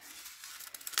is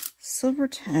silver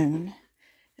tone.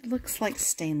 It looks like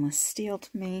stainless steel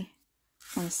to me.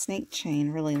 On a snake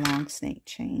chain, really long snake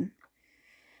chain.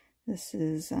 This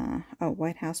is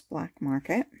White House Black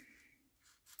Market.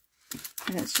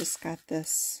 And it's just got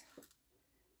this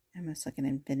almost like an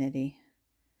infinity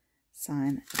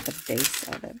sign at the base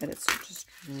of it, but it's just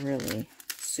really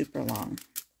super long.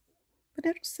 But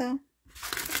it'll sell.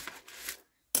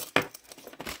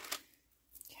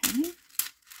 Okay.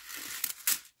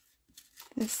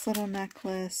 This little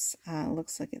necklace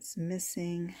looks like it's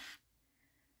missing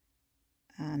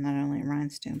not only a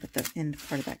rhinestone, but the end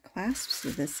part of that clasp, so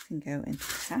this can go into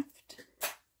craft.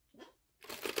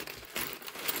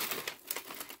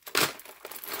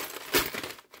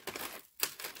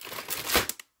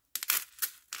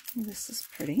 This is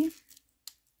pretty.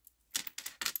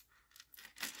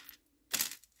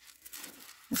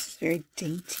 This is very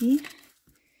dainty. I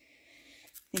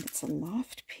think it's a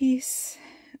loft piece.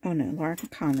 Oh no, Laura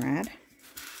Conrad.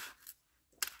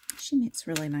 She makes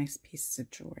really nice pieces of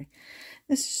jewelry.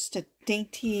 This is just a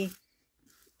dainty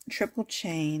triple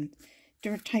chain,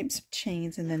 different types of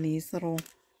chains, and then these little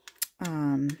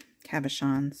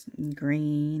cabochons,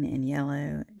 green and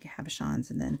yellow cabochons,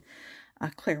 and then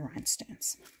clear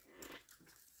rhinestones.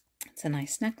 It's a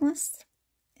nice necklace,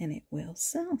 and it will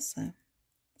sell. So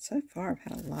far, I've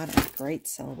had a lot of great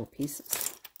sellable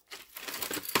pieces.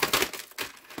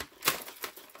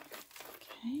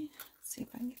 Okay, let's see if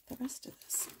I can get the rest of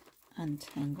this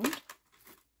untangled.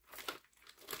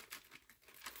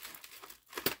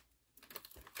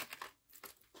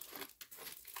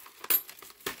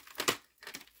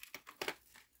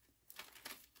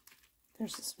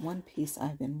 There's this one piece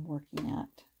I've been working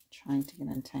at, trying to get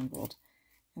untangled.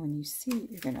 And when you see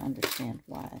it, you're going to understand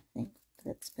why I think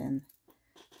that it's been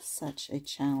such a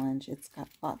challenge. It's got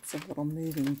lots of little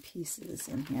moving pieces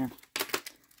in here.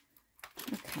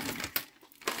 Okay.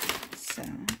 So,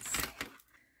 let's see.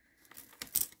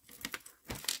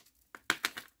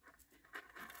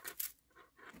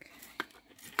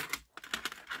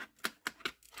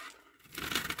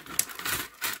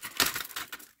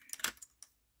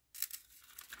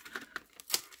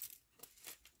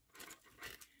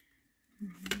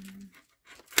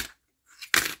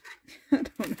 I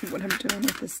don't know what I'm doing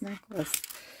with this necklace.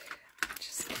 I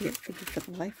just can't figure for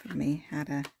the life of me how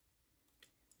to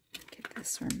get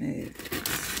this removed.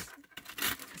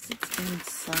 Because it's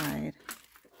inside.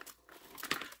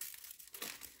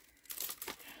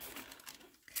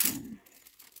 Okay.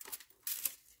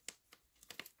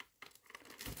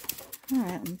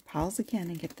 Alright, pause again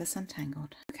and get this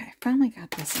untangled. Okay, I finally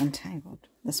got this untangled.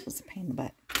 This was a pain in the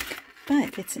butt.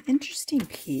 But it's an interesting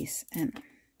piece, and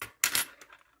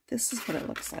this is what it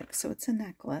looks like. So it's a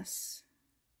necklace,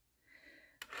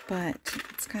 but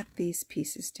it's got these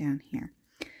pieces down here.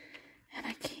 And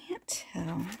I can't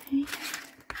tell.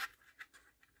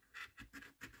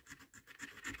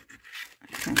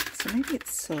 Okay, so maybe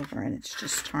it's silver and it's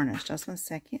just tarnished. I was going to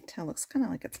say, I can't tell. It looks kind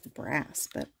of like it's brass,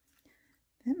 but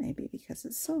that may be because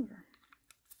it's silver.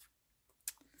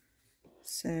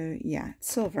 So, yeah,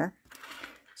 it's silver.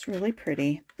 It's really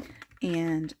pretty.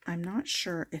 And I'm not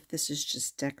sure if this is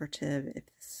just decorative, if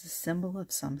this is a symbol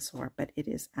of some sort, but it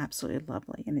is absolutely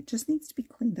lovely. And it just needs to be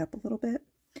cleaned up a little bit.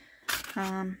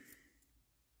 I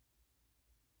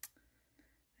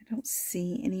don't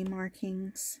see any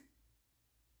markings.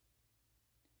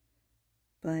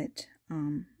 But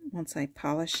once I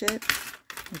polish it,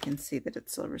 you can see that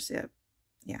it's silver. So,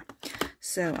 yeah.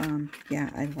 So, yeah,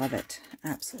 I love it.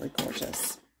 Absolutely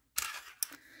gorgeous.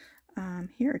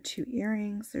 Here are two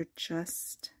earrings. They're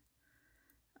just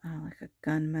like a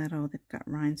gunmetal. They've got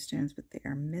rhinestones, but they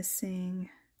are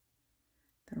missing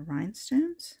the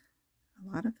rhinestones.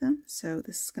 A lot of them. So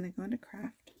this is going to go into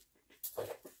craft.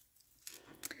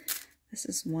 This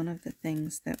is one of the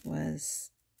things that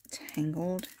was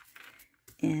tangled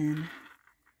in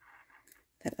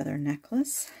that other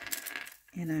necklace,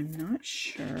 and I'm not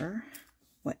sure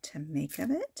what to make of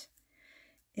it.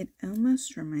 It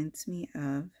almost reminds me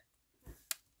of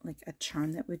like a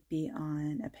charm that would be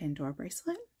on a Pandora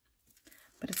bracelet,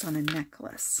 but it's on a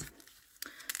necklace.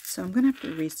 So I'm going to have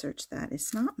to research that.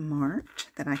 It's not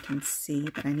marked that I can see,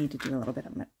 but I need to do a little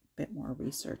bit more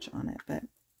research on it, but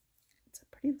it's a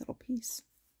pretty little piece.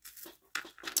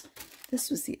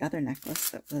 This was the other necklace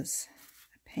that was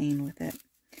pain with it,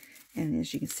 and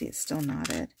as you can see, it's still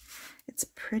knotted. It's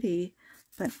pretty,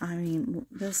 but I mean,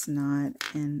 this knot,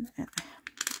 and I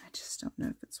just don't know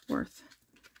if it's worth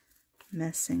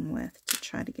messing with to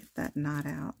try to get that knot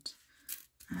out.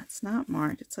 It's not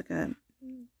marked. It's like a,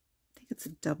 I think it's a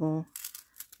double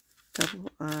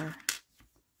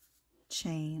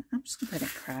chain. I'm just gonna let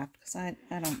it craft because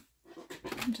I'm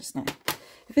just not,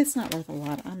 if it's not worth a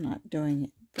lot, I'm not doing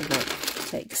it the work it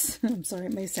takes. I'm sorry,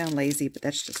 it may sound lazy, but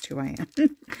that's just who I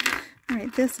am. All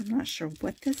right, this, I'm not sure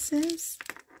what this is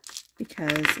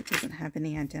because it doesn't have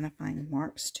any identifying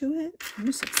marks to it. It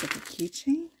almost looks like a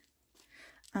keychain.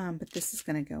 But this is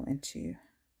going to go into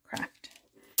craft.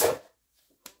 All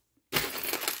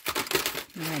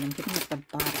right, I'm getting at the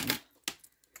bottom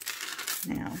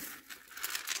now.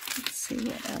 Let's see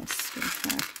what else we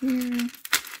have here.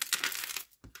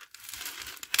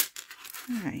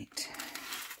 All right.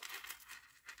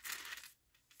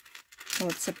 Oh,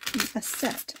 it's a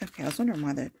set. Okay, I was wondering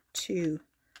why there are two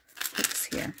hooks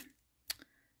here.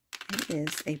 It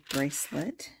is a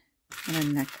bracelet and a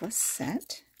necklace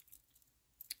set.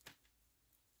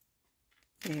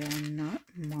 They are not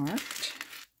marked,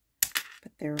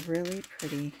 but they're really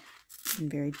pretty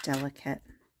and very delicate.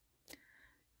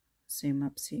 Zoom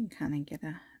up so you can kind of get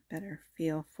a better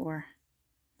feel for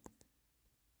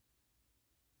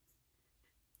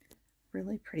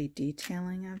really pretty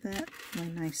detailing of it. Really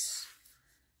nice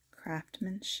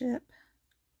craftsmanship.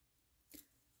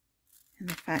 And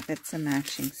the fact that it's a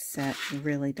matching set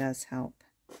really does help.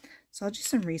 So I'll do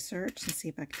some research and see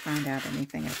if I can find out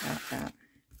anything about that.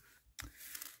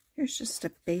 Here's just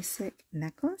a basic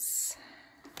necklace.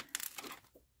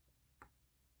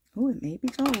 Oh, it may be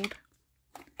gold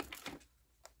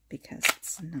because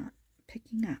it's not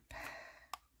picking up.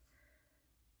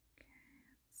 Okay,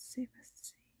 let's see if I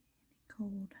see any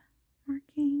gold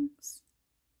markings.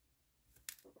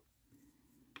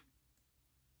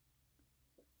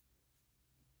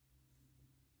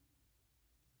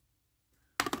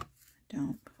 I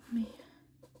don't, but let me.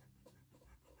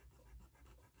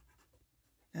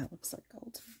 That looks like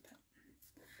gold, but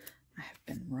I have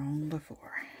been wrong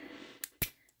before.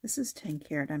 This is 10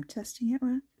 karat I'm testing it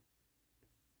with.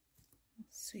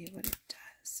 Let's see what it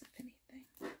does, if anything.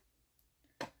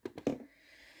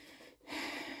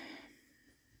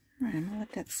 Alright, I'm going to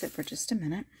let that sit for just a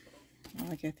minute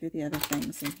while I go through the other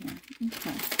things in here.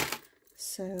 Okay,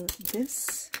 so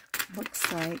this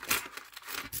looks like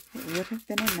it would have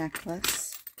been a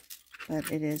necklace,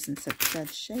 but it is in such stud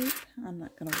shape. I'm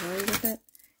not going to worry with it.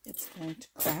 It's going to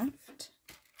craft.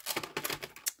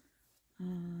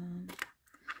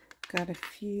 Got a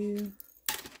few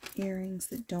earrings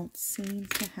that don't seem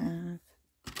to have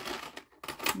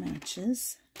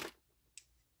matches.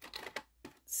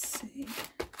 Let's see.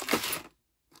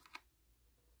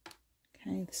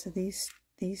 Okay, so these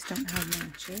don't have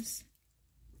matches.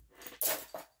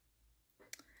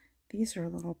 These are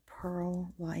little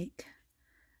pearl-like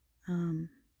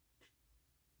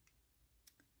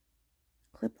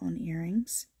clip-on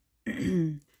earrings.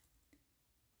 And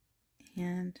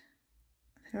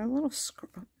they're a little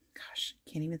gosh,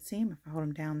 can't even see them if I hold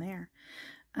them down there.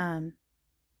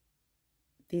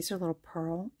 These are little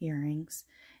pearl earrings,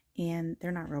 and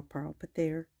they're not real pearl, but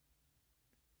they're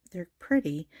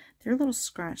pretty. They're a little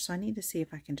scratched, so I need to see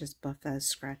if I can just buff those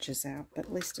scratches out, but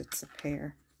at least it's a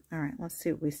pair. All right, let's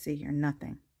see what we see here.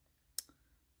 Nothing.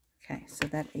 Okay, so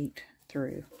that ate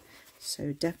through.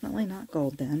 So definitely not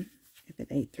gold then, if it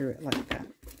ate through it like that.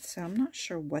 So I'm not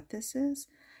sure what this is.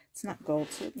 It's not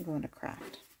gold, so it can go into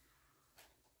craft.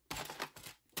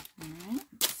 All right,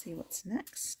 let's see what's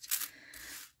next.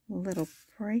 A little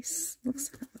looks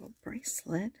like a little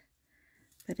bracelet,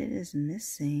 but it is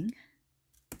missing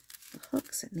the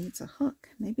hooks. It needs a hook.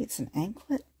 Maybe it's an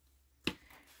anklet.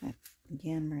 But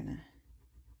again, we're going to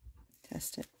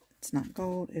test it. It's not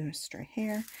gold. It was stray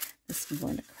hair. This can go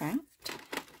into craft.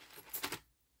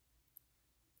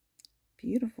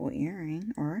 Beautiful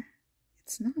earring, or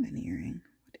it's not an earring.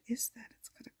 What is that? It's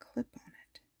got a clip on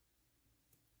it.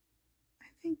 I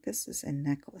think this is a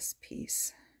necklace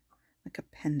piece, like a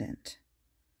pendant.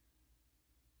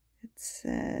 It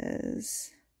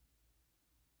says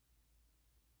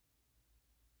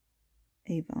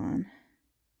Avon.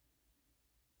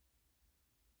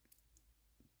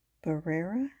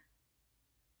 Barrera?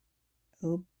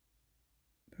 Oh,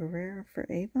 Barrera for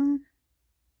Avon?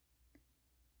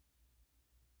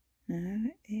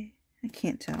 No, I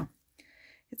can't tell.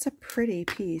 It's a pretty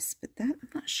piece, but that I'm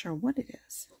not sure what it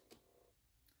is.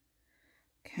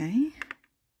 Okay.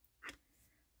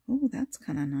 Oh, that's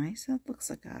kind of nice. That looks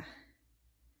like a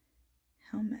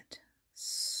helmet.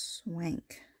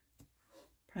 Swank.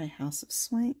 Probably House of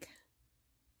Swank.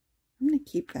 I'm going to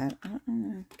keep that. I don't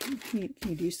know. Can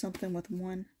you do something with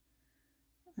one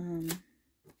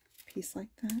piece like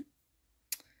that?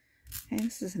 Okay,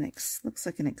 this is looks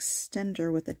like an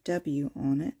extender with a W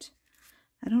on it.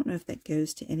 I don't know if that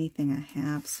goes to anything I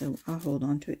have, so I'll hold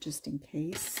on to it just in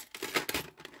case.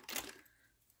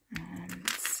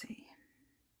 Let's see.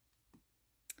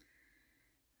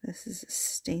 This is a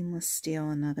stainless steel,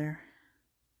 another.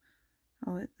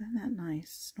 Oh, isn't that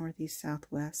nice? Northeast,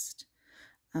 Southwest.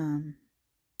 And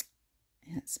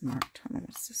it's marked. Hold on,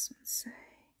 what's this one say?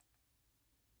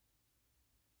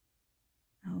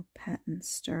 Oh, patent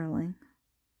sterling.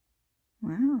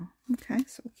 Wow. Okay,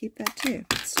 so we'll keep that too.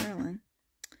 Sterling.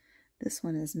 This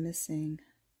one is missing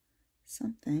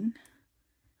something.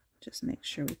 Just make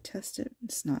sure we test it.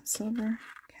 It's not silver.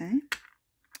 Okay.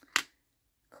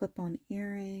 Clip-on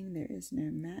earring. There is no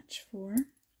match for.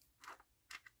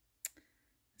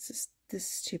 This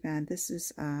is too bad. This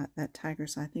is that tiger,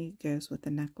 so I think it goes with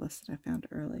the necklace that I found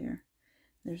earlier.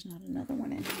 There's not another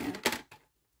one in here.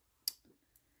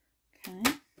 Okay.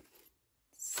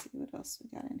 Let's see what else we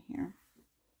got in here.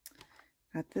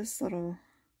 Got this little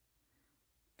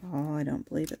ball. I don't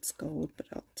believe it's gold, but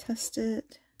I'll test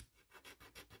it.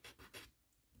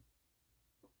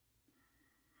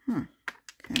 Huh.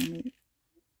 Okay, let me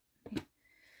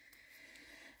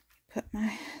put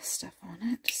my stuff on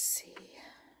it to see.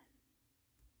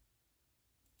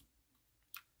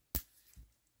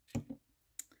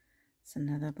 It's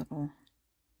another little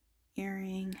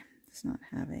earring. Does not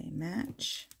have a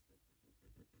match.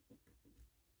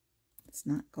 It's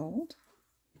not gold.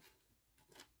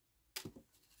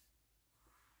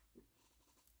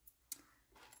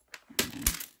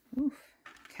 Oof.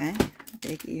 Okay.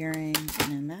 Big earring,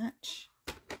 no match.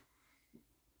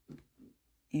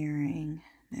 Earring,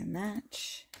 no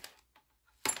match.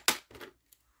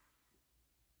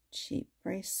 Cheap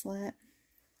bracelet.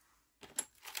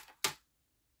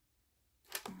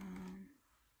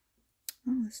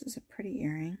 Oh, this is a pretty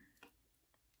earring.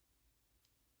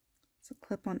 It's a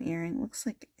clip-on earring. Looks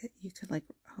like you could I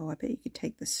bet you could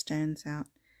take the stones out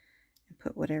and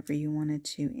put whatever you wanted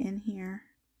to in here.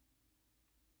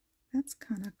 That's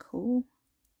kind of cool.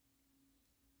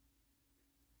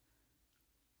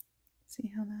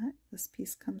 See how this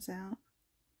piece comes out?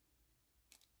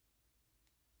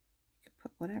 You could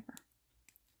put whatever.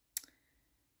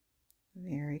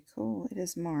 Very cool. It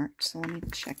is marked, so let me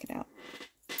check it out.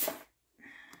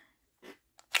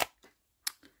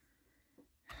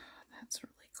 That's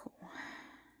really cool.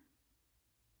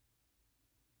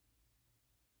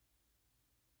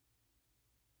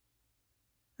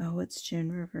 Oh, it's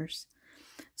Joan Rivers.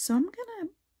 So I'm going to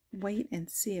wait and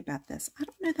see about this. I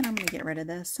don't know that I'm going to get rid of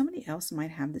this. Somebody else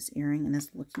might have this earring and is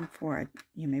looking for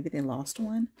maybe they lost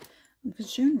one.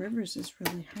 Because Joan Rivers is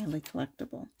really highly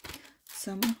collectible.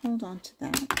 So I'm going to hold on to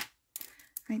that. All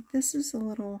right, this is a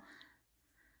little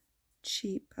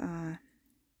cheap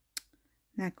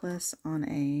necklace on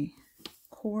a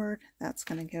cord. That's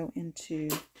going to go into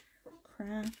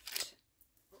craft.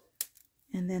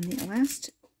 And then the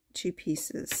last two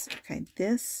pieces. Okay,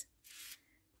 this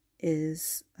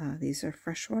is, these are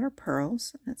freshwater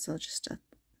pearls. It's just a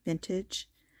vintage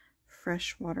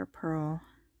freshwater pearl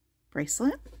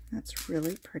bracelet. That's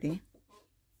really pretty.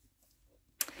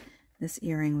 This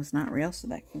earring was not real, so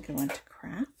that can go into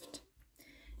craft.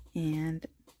 And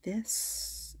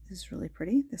this is really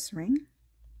pretty, this ring.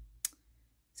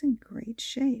 It's in great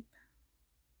shape.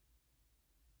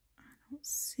 I don't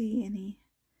see any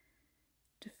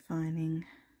defining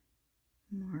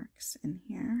marks in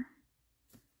here.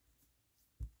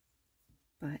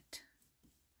 But,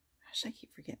 gosh, I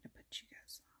keep forgetting to put you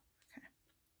guys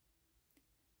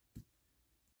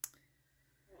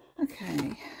on.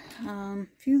 Okay. A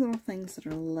few little things that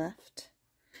are left.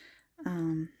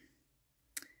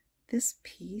 This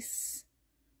piece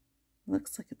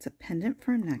looks like it's a pendant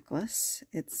for a necklace.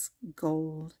 It's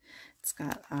gold. It's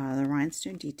got the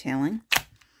rhinestone detailing.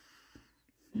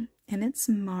 And it's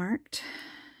marked.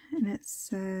 And it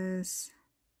says...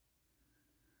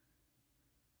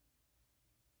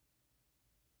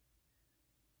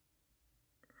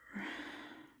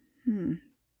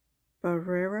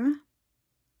 Barrera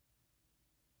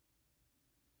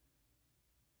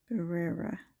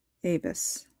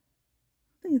Avis.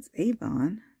 I think it's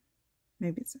Avon.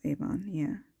 Maybe it's Avon,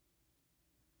 yeah.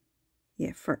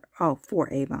 Yeah, for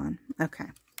Avon.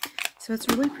 Okay. So it's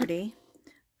really pretty.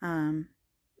 And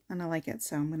I like it,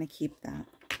 so I'm going to keep that.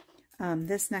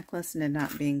 This necklace ended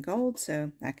up being gold,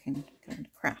 so that can go into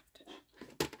craft.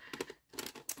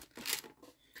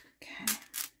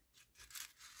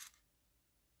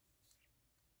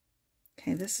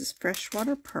 Okay, this is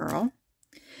freshwater pearl.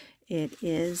 It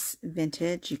is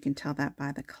vintage. You can tell that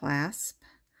by the clasp.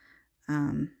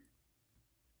 These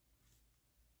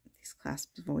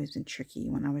clasps have always been tricky.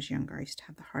 When I was younger, I used to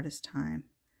have the hardest time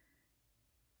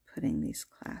putting these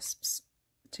clasps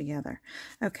together.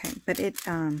 Okay, but it's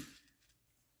a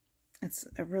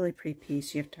really pretty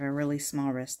piece. You have to have a really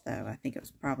small wrist, though. I think it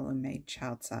was probably made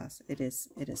child size. It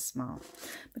is small,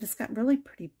 but it's got really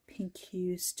pretty pink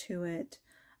hues to it.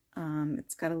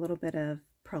 It's got a little bit of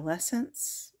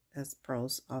pearlescence, as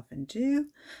pearls often do,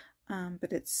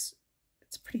 but it's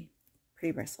pretty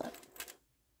bracelet.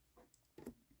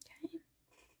 Okay.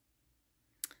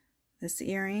 This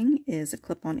earring is a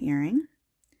clip-on earring,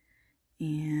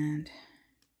 and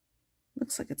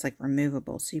looks like it's like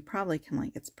removable, so you probably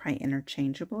can it's probably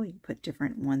interchangeable. You can put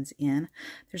different ones in.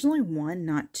 There's only one,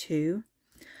 not two,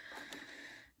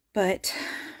 but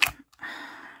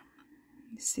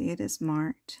you see it is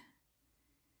marked.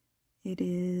 It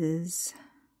is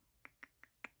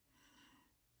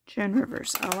Joan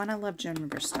Rivers. Oh, and I love Joan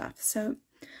Rivers stuff. So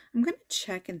I'm going to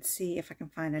check and see if I can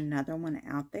find another one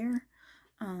out there.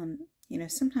 You know,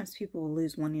 sometimes people will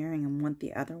lose one earring and want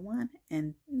the other one.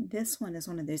 And this one is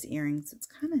one of those earrings. It's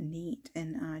kind of neat.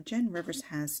 And Joan Rivers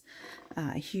has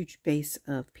a huge base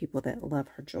of people that love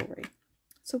her jewelry.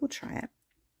 So we'll try it.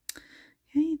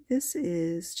 Okay, this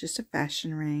is just a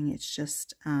fashion ring. It's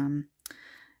just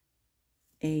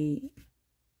a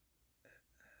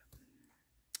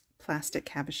plastic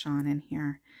cabochon in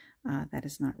here that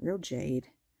is not real jade,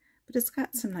 but it's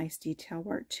got some nice detail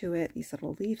work to it. These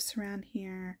little leaves around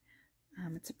here.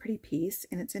 It's a pretty piece,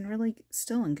 and it's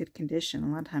still in good condition.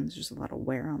 A lot of times there's a lot of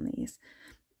wear on these,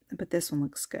 but this one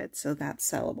looks good, so that's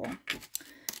sellable.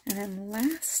 And then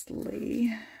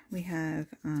lastly, we have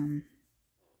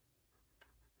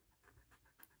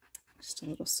just a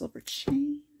little silver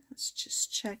chain. Let's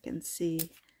just check and see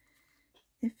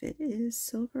if it is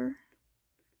silver.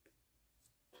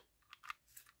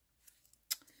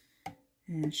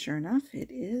 And sure enough, it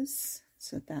is.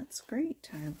 So that's great.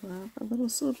 I love a little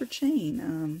silver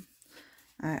chain.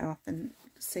 I often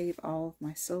save all of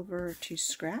my silver to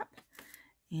scrap,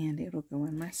 and it'll go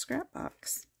in my scrap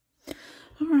box.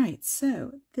 All right,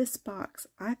 so this box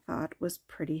I thought was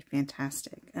pretty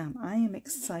fantastic. I am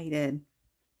excited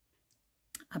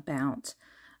about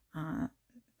a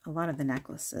lot of the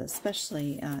necklaces,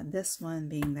 especially this one,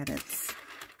 being that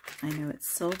I know it's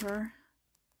silver.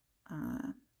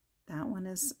 That one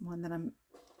is one that I'm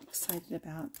excited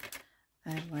about.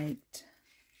 I liked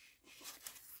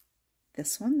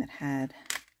this one that had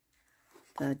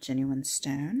the genuine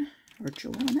stone or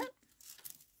jewel in it.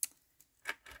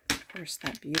 Of course,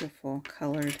 that beautiful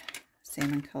colored,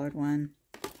 salmon colored one.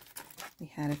 We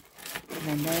had a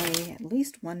Monet, at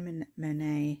least one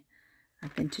Monet,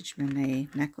 vintage Monet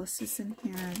necklaces in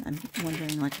here. I'm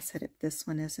wondering, like I said, if this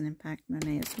one isn't in fact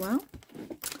Monet as well.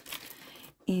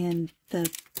 And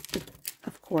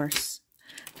of course,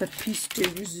 the piece de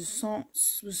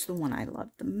resistance was the one I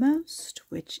loved the most,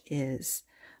 which is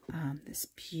this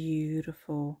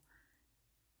beautiful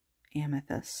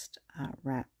amethyst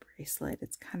wrap bracelet.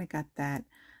 It's kind of got that,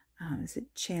 is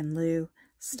it Chandlu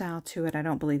style to it? I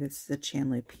don't believe this is a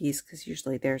Chandlu piece because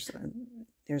usually there's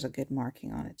a good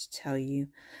marking on it to tell you.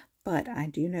 But I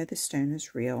do know the stone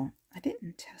is real. I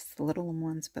didn't test the little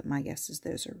ones, but my guess is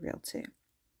those are real too.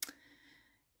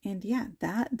 And yeah,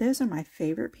 those are my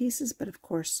favorite pieces, but of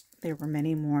course there were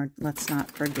many more. Let's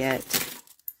not forget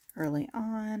early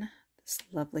on this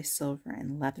lovely silver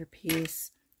and leather piece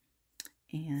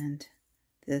and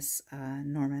this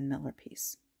Norman Miller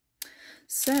piece.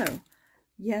 So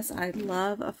yes, I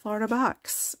love a Florida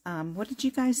box. What did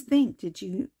you guys think?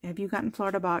 Have you gotten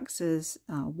Florida boxes?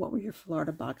 What were your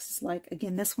Florida boxes like?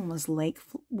 Again, this one was Lake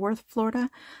Worth, Florida.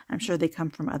 I'm sure they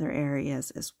come from other areas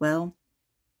as well.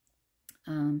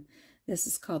 This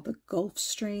is called the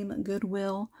Gulfstream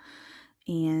Goodwill,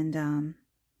 and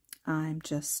I'm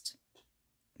just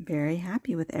very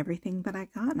happy with everything that I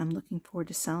got, and I'm looking forward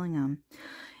to selling them.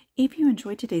 If you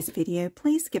enjoyed today's video,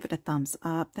 please give it a thumbs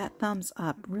up. That thumbs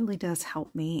up really does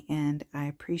help me, and I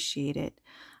appreciate it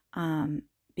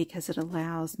because it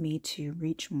allows me to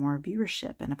reach more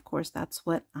viewership. And of course, that's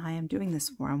what I am doing this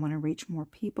for. I want to reach more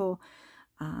people,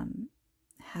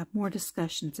 have more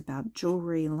discussions about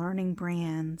jewelry, learning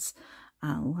brands,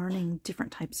 learning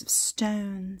different types of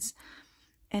stones,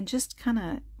 and just kind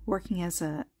of working as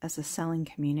a selling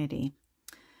community.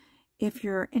 If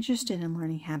you're interested in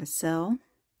learning how to sell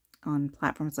on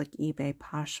platforms like eBay,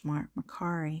 Poshmark,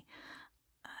 Mercari,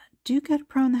 do go to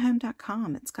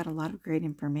prointhehome.com. It's got a lot of great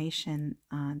information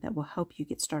that will help you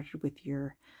get started with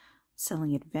your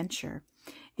selling adventure.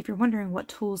 If you're wondering what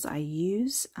tools I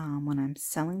use when I'm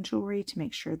selling jewelry to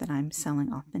make sure that I'm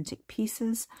selling authentic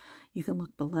pieces, you can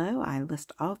look below. I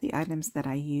list all of the items that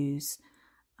I use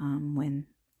when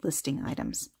listing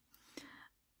items.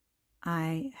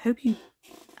 I hope you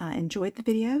enjoyed the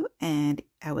video, and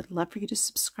I would love for you to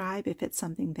subscribe if it's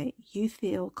something that you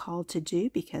feel called to do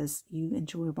because you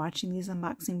enjoy watching these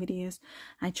unboxing videos.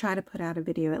 I try to put out a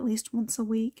video at least once a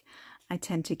week. I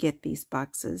tend to get these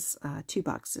boxes, 2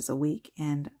 boxes a week,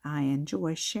 and I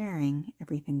enjoy sharing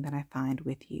everything that I find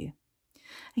with you.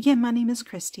 Again, my name is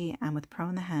Christy. I'm with Pro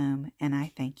in the Home, and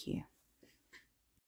I thank you.